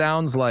it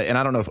sounds like, and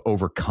I don't know if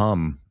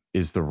overcome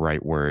is the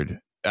right word.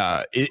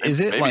 Is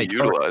it maybe like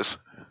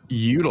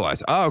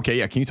utilize? Oh, okay.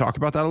 Yeah. Can you talk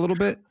about that a little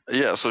bit?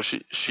 Yeah. So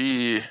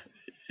she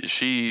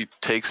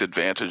takes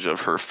advantage of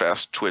her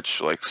fast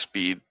twitch, like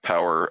speed,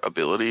 power,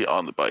 ability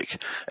on the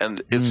bike.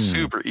 And it's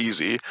super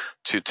easy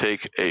to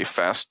take a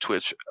fast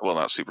twitch. Well,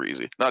 not super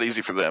easy, not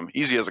easy for them.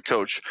 Easy as a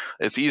coach.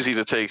 It's easy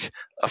to take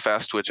a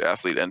fast twitch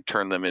athlete and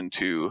turn them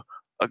into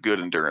a good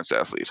endurance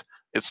athlete.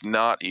 It's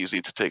not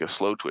easy to take a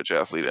slow twitch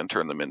athlete and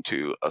turn them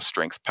into a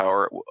strength,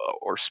 power,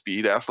 or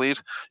speed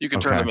athlete. You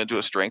can turn them into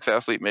a strength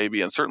athlete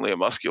maybe, and certainly a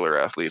muscular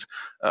athlete.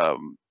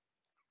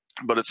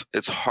 But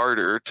it's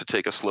harder to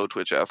take a slow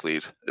twitch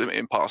athlete,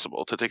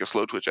 impossible to take a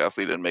slow twitch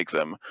athlete and make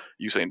them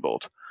Usain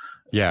Bolt.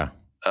 Yeah.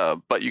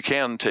 But you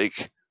can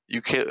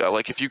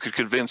like if you could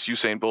convince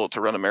Usain Bolt to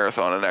run a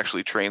marathon and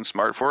actually train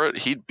smart for it,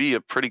 he'd be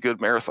a pretty good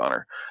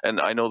marathoner. And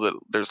I know that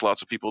there's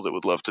lots of people that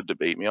would love to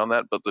debate me on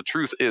that, but the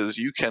truth is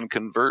you can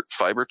convert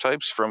fiber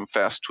types from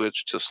fast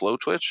twitch to slow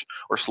twitch,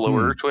 or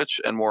slower twitch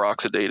and more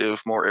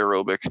oxidative, more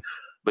aerobic,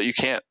 but you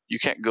can't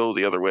go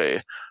the other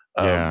way.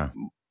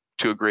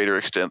 To a greater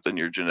extent than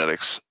your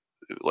genetics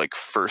like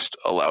first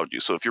allowed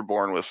you. So if you're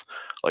born with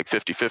like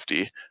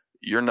 50-50,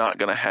 you're not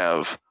going to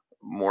have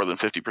more than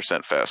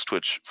 50% fast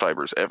twitch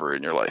fibers ever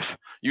in your life.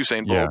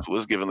 Usain Bolt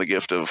was given the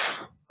gift of,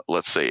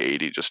 let's say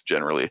 80, just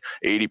generally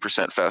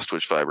 80% fast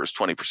twitch fibers,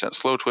 20%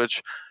 slow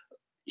twitch.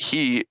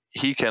 He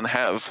can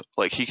have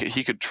like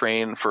he could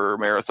train for a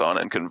marathon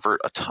and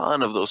convert a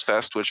ton of those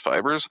fast twitch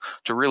fibers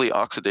to really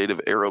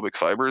oxidative aerobic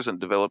fibers and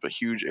develop a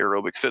huge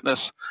aerobic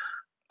fitness,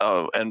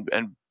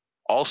 and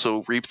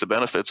also reap the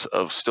benefits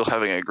of still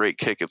having a great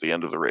kick at the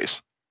end of the race.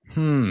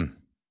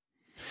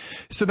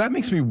 So that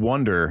makes me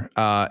wonder,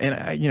 and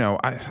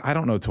I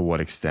don't know to what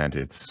extent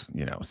it's,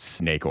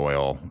 snake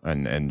oil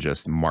and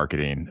just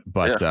marketing,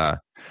 but,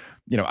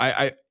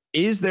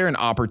 is there an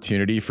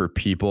opportunity for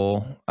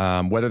people,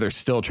 whether they're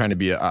still trying to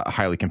be a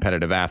highly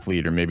competitive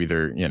athlete, or maybe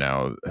they're,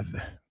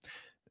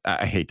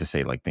 I hate to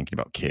say like thinking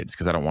about kids,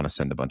 because I don't want to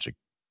send a bunch of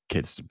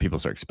people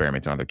start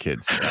experimenting on their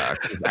kids.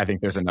 I think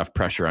there's enough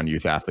pressure on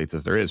youth athletes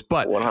as there is,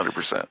 but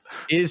 100%.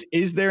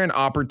 Is there an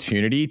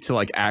opportunity to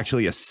like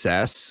actually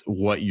assess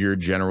what your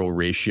general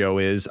ratio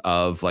is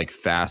of like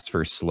fast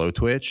versus slow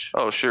twitch?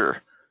 Oh,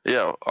 sure.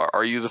 Yeah.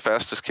 Are you the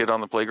fastest kid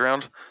on the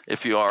playground?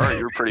 If you are,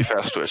 you're pretty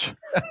fast twitch.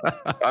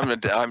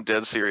 I'm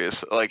dead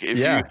serious. Like if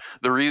Yeah.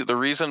 the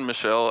reason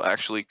Michelle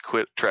actually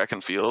quit track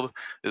and field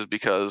is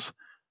because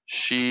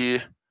she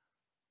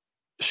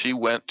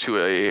went to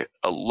a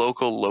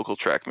local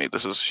track meet.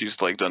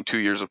 She's like done 2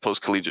 years of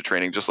post collegiate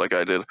training just like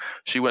I did.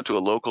 She went to a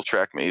local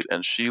track meet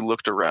and she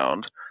looked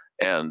around,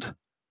 and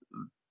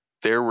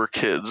there were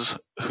kids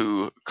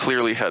who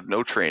clearly had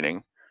no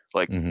training,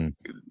 like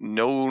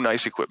no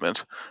nice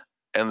equipment,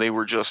 and they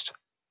were just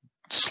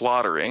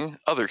slaughtering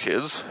other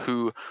kids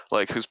whose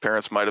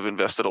parents might have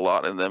invested a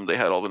lot in them. They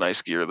had all the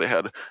nice gear, they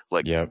had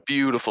like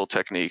beautiful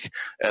technique,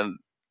 and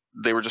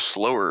they were just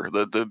slower.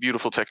 The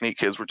beautiful technique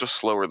kids were just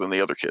slower than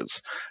the other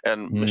kids.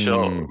 And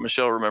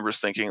Michelle remembers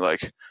thinking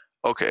like,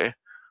 okay,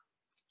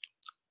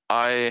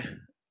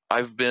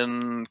 I've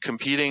been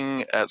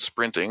competing at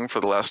sprinting for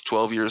the last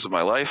 12 years of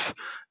my life,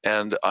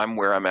 and I'm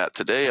where I'm at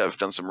today. I've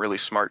done some really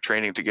smart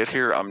training to get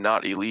here. I'm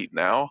not elite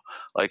now.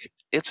 Like,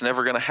 it's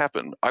never going to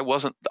happen. I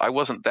wasn't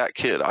that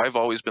kid. I've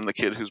always been the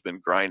kid who's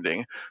been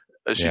grinding.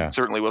 She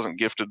certainly wasn't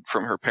gifted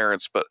from her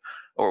parents,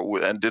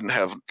 and didn't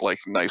have like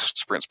nice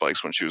sprint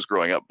spikes when she was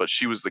growing up. But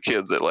she was the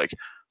kid that like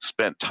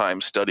spent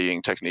time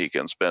studying technique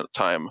and spent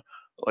time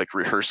like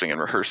rehearsing in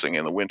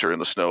the winter in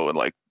the snow, and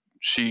like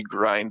she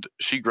grinded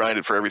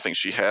for everything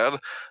she had.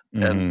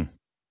 And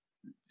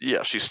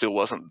yeah, she still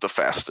wasn't the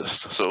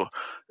fastest. So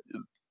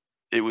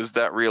it was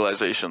that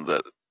realization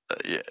that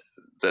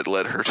that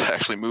led her to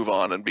actually move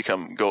on and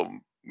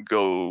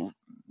go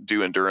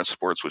do endurance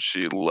sports, which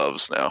she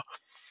loves now.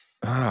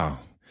 Oh,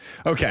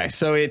 okay.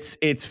 So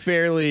it's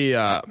fairly,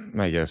 I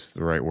guess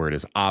the right word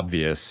is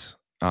obvious,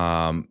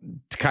 kind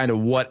of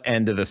what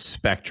end of the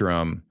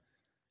spectrum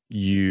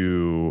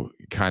you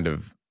kind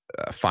of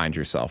find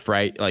yourself,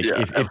 right? Like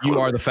if you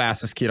are the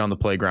fastest kid on the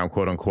playground,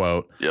 quote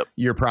unquote,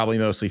 you're probably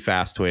mostly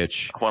fast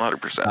twitch.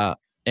 100%.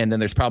 And then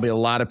there's probably a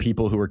lot of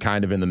people who are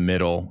kind of in the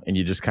middle, and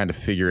you just kind of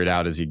figure it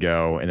out as you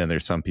go. And then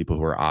there's some people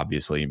who are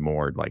obviously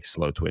more like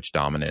slow twitch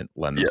dominant,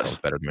 lend themselves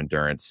better to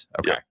endurance.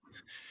 Okay.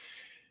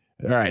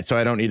 All right. So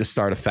I don't need to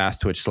start a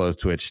fast twitch, slow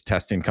twitch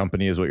testing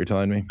company is what you're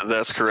telling me?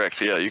 That's correct.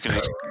 Yeah. You can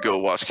just go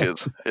watch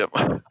kids.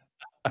 Yep.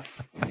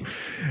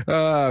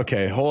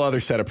 Okay. Whole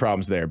other set of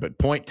problems there, but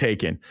point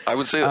taken. I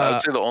would say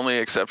the only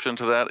exception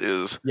to that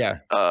is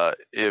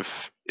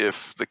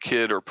if the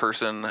kid or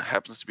person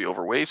happens to be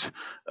overweight,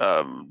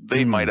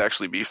 they might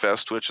actually be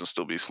fast twitch and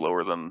still be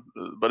slower than.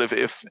 But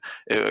if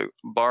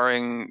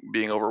barring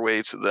being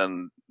overweight,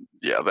 then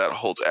yeah, that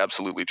holds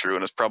absolutely true,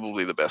 and it's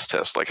probably the best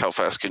test. Like, how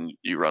fast can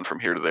you run from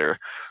here to there?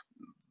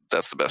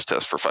 That's the best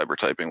test for fiber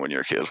typing when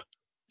you're a kid.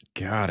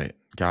 Got it.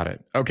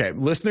 Okay.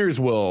 Listeners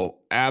will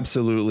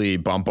absolutely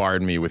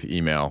bombard me with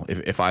email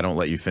if I don't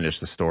let you finish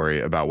the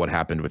story about what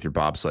happened with your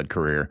bobsled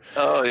career.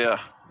 Oh yeah.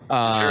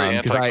 Very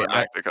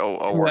anticlimactic.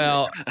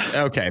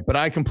 Okay, but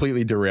I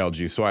completely derailed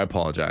you, so I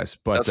apologize.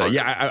 But okay.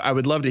 I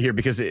would love to hear,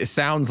 because it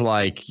sounds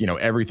like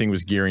everything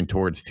was gearing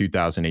towards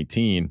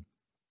 2018.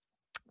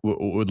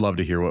 Would love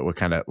to hear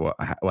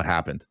what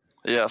happened.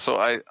 Yeah, so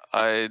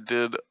I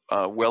did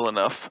well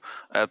enough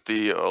at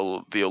the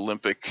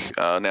Olympic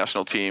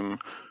national team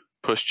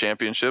push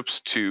championships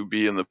to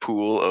be in the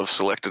pool of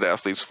selected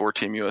athletes for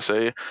Team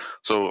USA.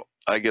 So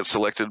I get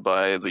selected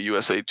by the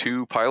USA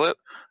 2 pilot,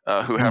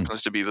 who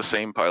happens to be the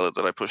same pilot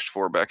that I pushed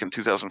for back in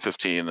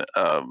 2015,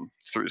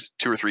 2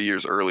 or 3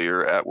 years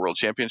earlier at World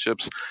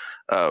Championships.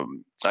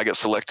 I got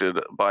selected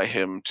by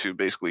him to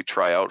basically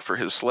try out for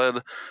his sled.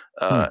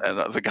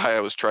 And the guy I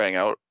was trying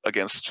out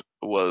against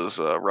was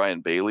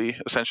Ryan Bailey,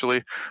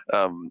 essentially.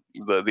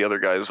 The other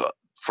guys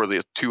for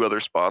the 2 other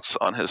spots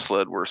on his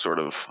sled were sort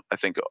of, I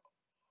think,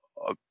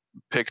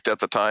 picked at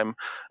the time.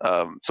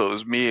 So it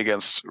was me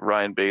against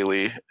Ryan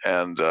Bailey,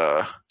 and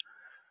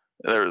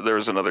there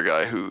was another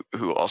guy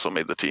who also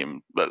made the team.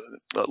 But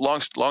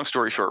long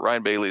story short,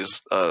 Ryan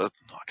Bailey's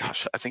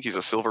I think he's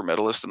a silver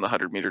medalist in the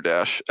 100-meter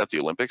dash at the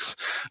Olympics.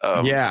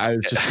 I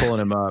was just pulling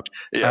him up.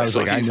 Yeah, I was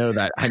like, I know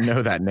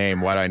that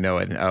name. Why do I know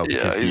it? Oh,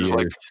 because he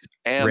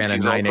ran a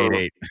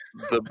 988.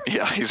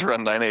 He's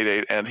run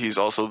 988, and he's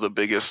also the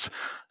biggest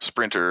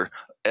sprinter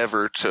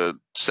ever to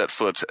set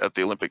foot at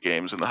the Olympic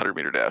Games in the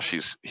 100-meter dash.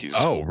 He's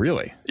oh,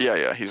 really?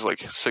 Yeah, he's like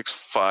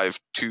 6'5",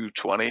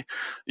 220.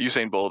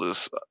 Usain Bolt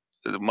is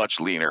much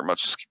leaner,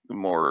 much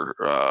more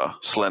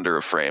slender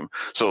of frame.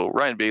 So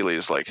Ryan Bailey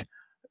is like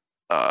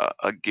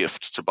a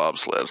gift to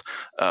bobsled.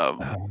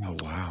 Oh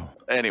wow.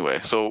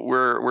 Anyway, so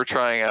we're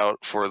trying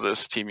out for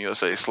this Team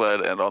USA sled,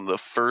 and on the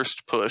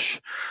first push,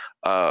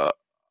 I'm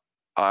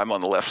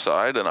on the left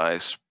side, and I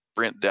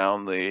sprint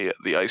down the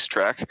ice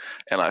track,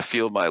 and I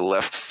feel my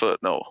left foot.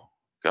 No,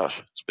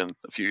 gosh, it's been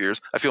a few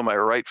years. I feel my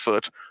right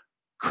foot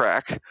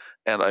crack,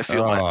 and I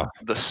feel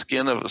the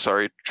skin of,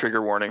 sorry,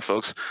 trigger warning,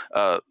 folks.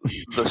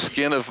 The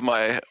skin of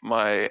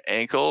my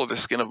ankle, the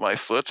skin of my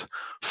foot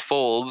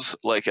folds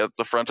like at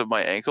the front of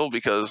my ankle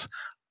because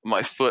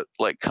my foot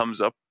like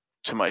comes up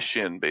to my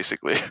shin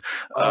basically.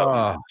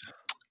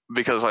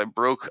 Because I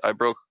broke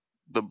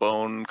the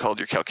bone called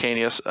your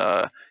calcaneus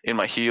in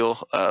my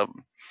heel.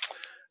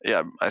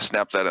 Yeah, I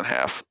snapped that in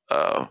half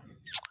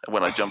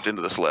when I jumped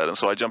into the sled. And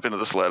so I jump into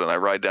the sled and I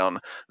ride down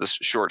this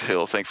short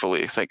hill.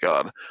 Thankfully, thank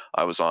God,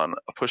 I was on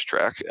a push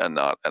track and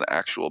not an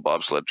actual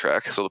bobsled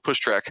track. So the push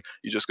track,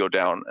 you just go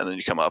down and then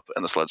you come up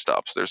and the sled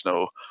stops. There's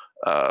no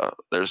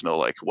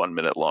like 1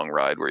 minute long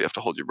ride where you have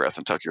to hold your breath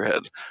and tuck your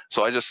head.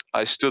 So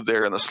I stood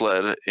there in the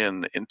sled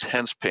in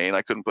intense pain.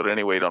 I couldn't put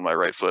any weight on my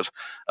right foot.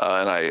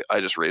 And I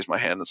just raised my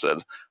hand and said,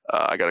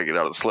 I got to get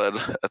out of the sled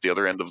at the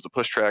other end of the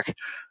push track.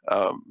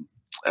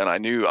 And I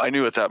knew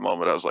at that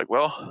moment, I was like,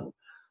 well,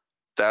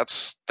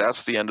 that's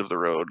the end of the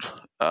road.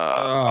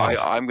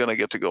 I'm going to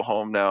get to go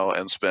home now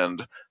and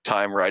spend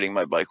time riding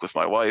my bike with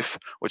my wife,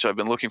 which I've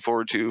been looking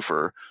forward to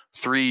for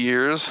 3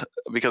 years,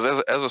 because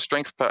as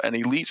an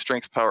elite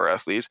strength power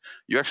athlete,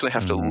 you actually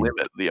have to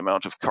limit the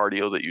amount of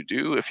cardio that you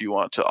do if you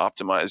want to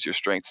optimize your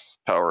strength,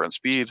 power, and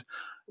speed,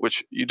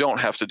 which you don't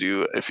have to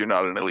do if you're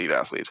not an elite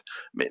athlete.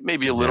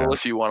 Maybe a little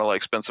if you want to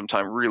like spend some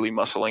time really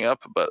muscling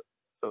up, but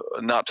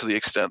not to the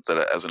extent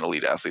that as an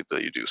elite athlete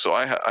that you do. So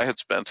I had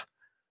spent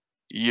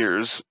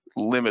years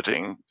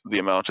limiting the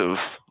amount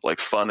of like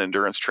fun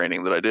endurance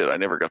training that I did. I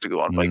never got to go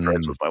on bike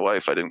rides with my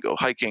wife. I didn't go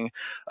hiking.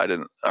 I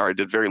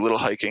did very little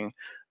hiking.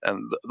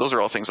 And those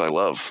are all things I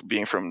love.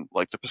 Being from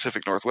like the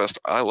Pacific Northwest,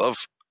 I love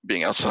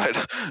being outside.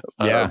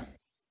 Yeah.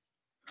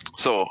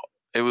 So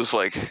it was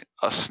like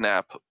a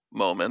snap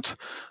moment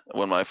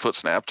when my foot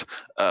snapped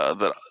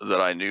that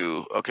I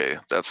knew, okay,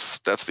 that's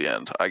the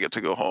end. I get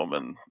to go home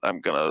and I'm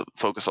gonna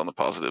focus on the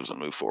positives and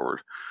move forward.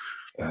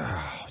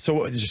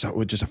 So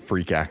just a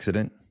freak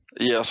accident?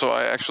 Yeah, so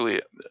I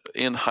actually,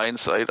 in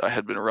hindsight, I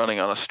had been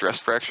running on a stress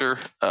fracture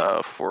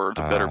for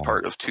the better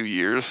part of 2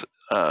 years,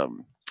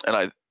 and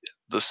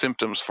the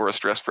symptoms for a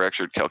stress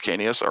fractured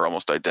calcaneus are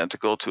almost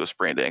identical to a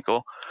sprained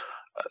ankle.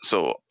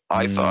 So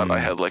I thought I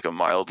had like a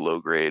mild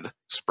low grade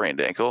sprained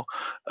ankle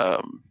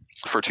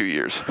for 2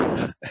 years,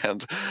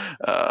 and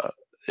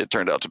it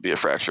turned out to be a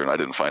fracture, and I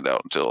didn't find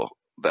out until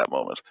that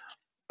moment.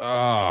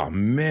 Oh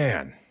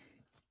man.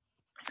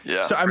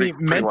 Yeah. So I mean,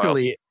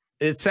 mentally,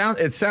 it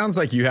sounds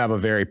like you have a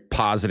very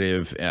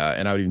positive,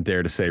 and I would even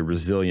dare to say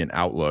resilient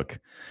outlook.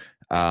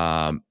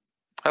 I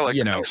like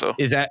to think so.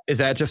 Is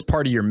that just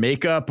part of your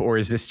makeup, or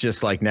is this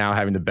just like now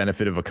having the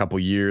benefit of a couple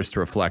years to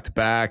reflect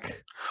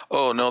back?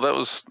 Oh no, that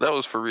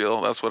was for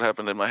real. That's what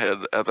happened in my head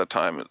at that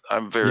time.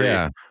 I'm very,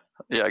 I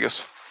guess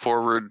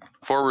forward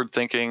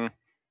thinking,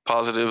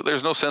 positive.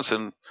 There's no sense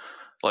in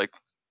like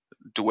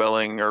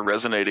dwelling or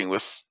resonating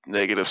with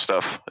negative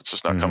stuff. It's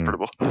just not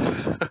comfortable.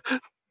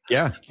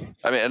 Yeah.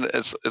 I mean, and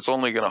it's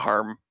only going to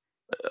harm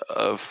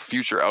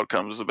future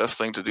outcomes. The best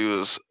thing to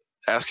do is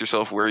ask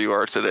yourself where you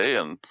are today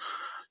and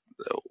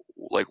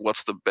like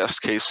what's the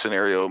best case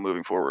scenario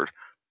moving forward.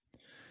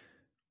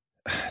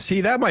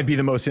 See, that might be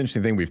the most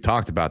interesting thing we've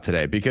talked about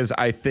today, because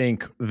I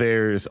think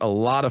there's a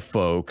lot of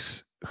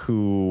folks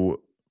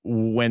who,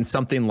 when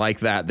something like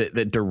that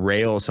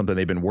derails something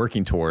they've been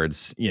working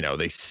towards,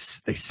 they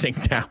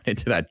sink down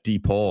into that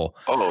deep hole.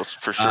 Oh,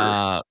 for sure.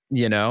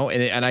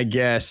 And I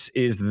guess,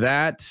 is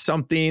that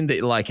something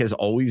that like has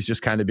always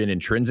just kind of been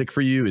intrinsic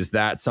for you? Is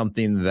that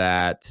something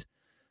that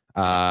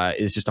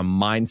is just a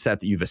mindset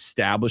that you've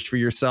established for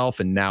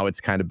yourself and now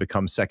it's kind of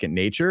become second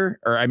nature?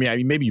 Or I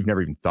mean, maybe you've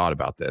never even thought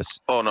about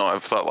this. Oh no,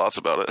 I've thought lots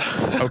about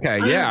it.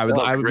 Okay. Yeah. I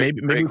would maybe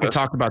we could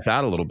talk about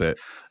that a little bit.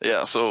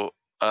 Yeah. So,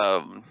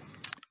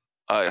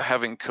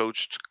 having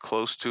coached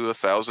close to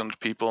 1,000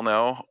 people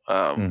now,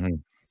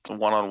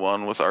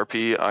 one-on-one with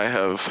RP, I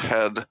have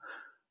had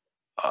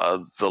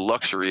the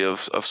luxury of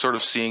sort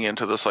of seeing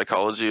into the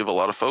psychology of a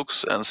lot of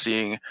folks and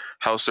seeing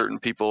how certain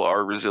people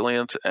are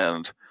resilient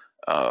and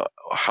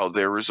how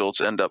their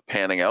results end up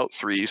panning out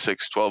 3,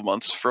 6, 12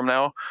 months from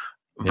now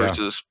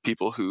versus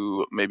people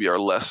who maybe are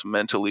less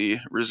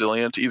mentally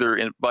resilient,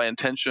 either by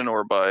intention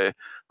or by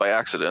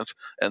accident,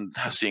 and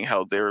seeing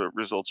how their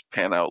results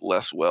pan out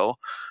less well.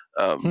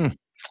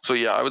 So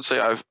yeah, I would say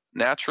I've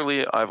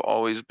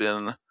always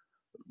been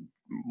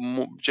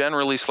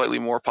generally slightly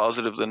more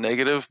positive than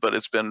negative, but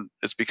it's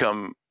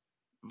become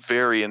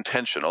very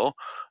intentional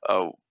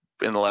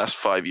in the last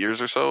 5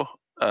 years or so,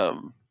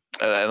 and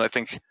I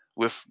think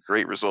with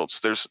great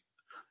results.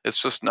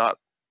 It's just not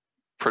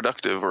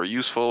productive or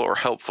useful or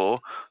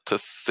helpful to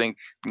think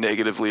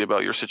negatively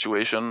about your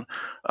situation.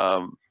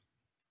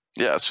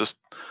 It's just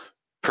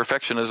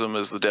perfectionism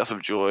is the death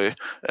of joy,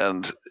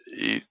 and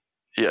you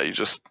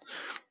just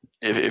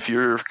if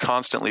you're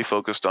constantly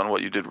focused on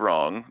what you did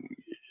wrong,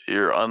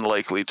 you're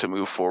unlikely to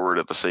move forward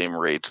at the same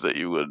rate that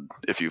you would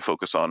if you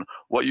focus on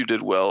what you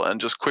did well and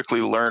just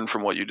quickly learn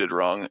from what you did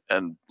wrong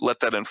and let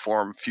that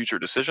inform future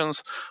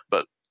decisions.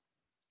 But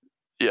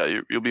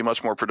you'll be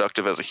much more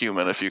productive as a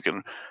human if you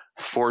can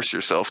force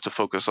yourself to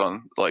focus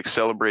on like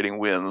celebrating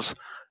wins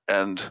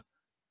and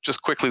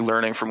just quickly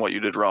learning from what you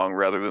did wrong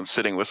rather than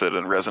sitting with it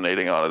and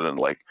resonating on it and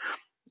like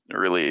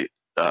really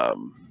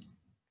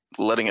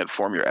letting it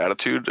form your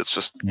attitude. It's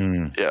just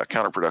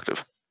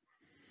counterproductive.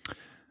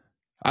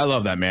 I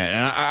love that, man.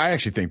 And I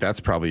actually think that's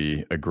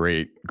probably a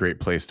great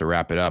place to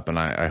wrap it up. And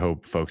I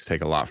hope folks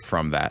take a lot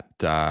from that,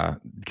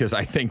 because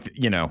I think,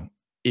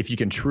 if you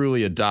can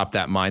truly adopt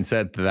that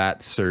mindset,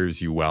 that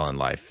serves you well in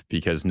life,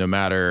 because no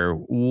matter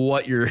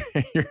what you're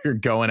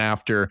going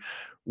after,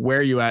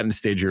 where you at in the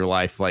stage of your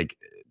life, like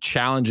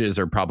challenges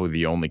are probably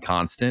the only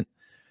constant.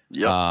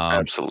 Yeah,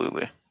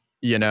 absolutely.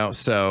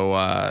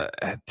 So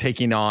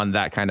taking on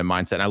that kind of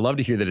mindset, and I love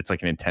to hear that it's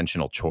like an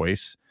intentional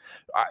choice.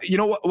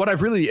 What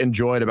I've really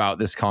enjoyed about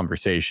this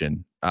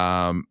conversation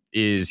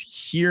is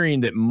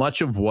hearing that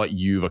much of what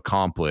you've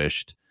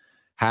accomplished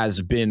has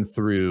been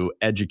through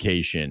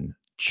education,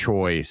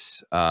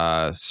 choice,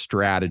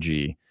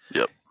 strategy.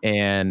 Yep.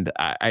 And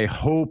I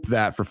hope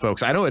that for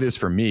folks, I know it is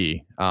for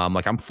me.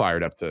 Like I'm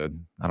fired up to,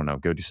 I don't know,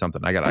 go do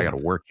something. I got to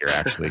work here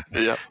actually.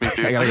 Yeah, me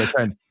too. I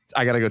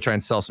gotta go try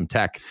and sell some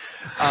tech.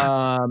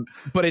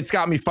 But it's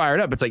got me fired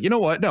up. It's like, you know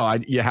what? No,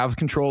 you have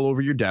control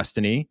over your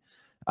destiny.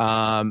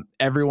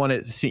 Everyone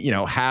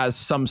has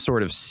some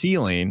sort of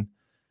ceiling,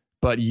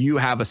 but you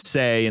have a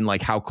say in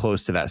like how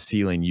close to that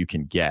ceiling you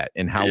can get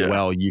and how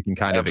well you can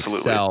kind of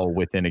excel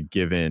within a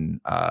given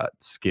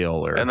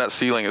skill. And that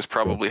ceiling is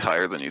probably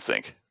higher than you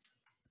think.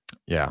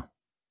 Yeah.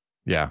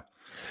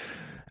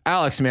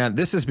 Alex, man,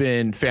 this has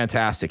been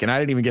fantastic. And I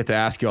didn't even get to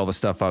ask you all the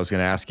stuff I was going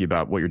to ask you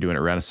about what you're doing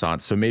at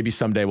Renaissance. So maybe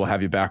someday we'll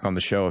have you back on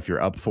the show if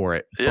you're up for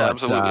it. Yeah,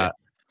 absolutely.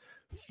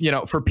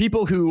 For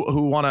people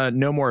who want to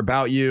know more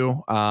about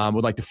you,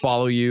 would like to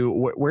follow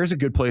you, where's a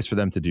good place for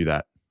them to do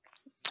that?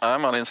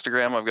 I'm on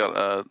Instagram. I've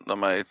got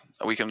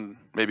we can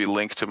maybe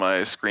link to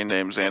my screen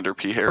name, Xander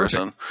P.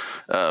 Harrison.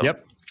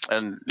 Yep.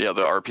 And the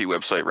RP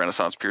website,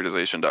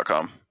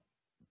 renaissanceperiodization.com.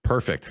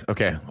 Perfect.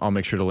 Okay. I'll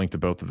make sure to link to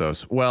both of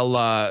those.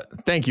 Well,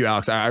 thank you,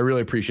 Alex. I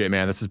really appreciate it,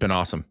 man. This has been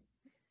awesome.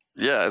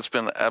 Yeah, it's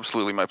been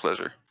absolutely my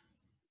pleasure.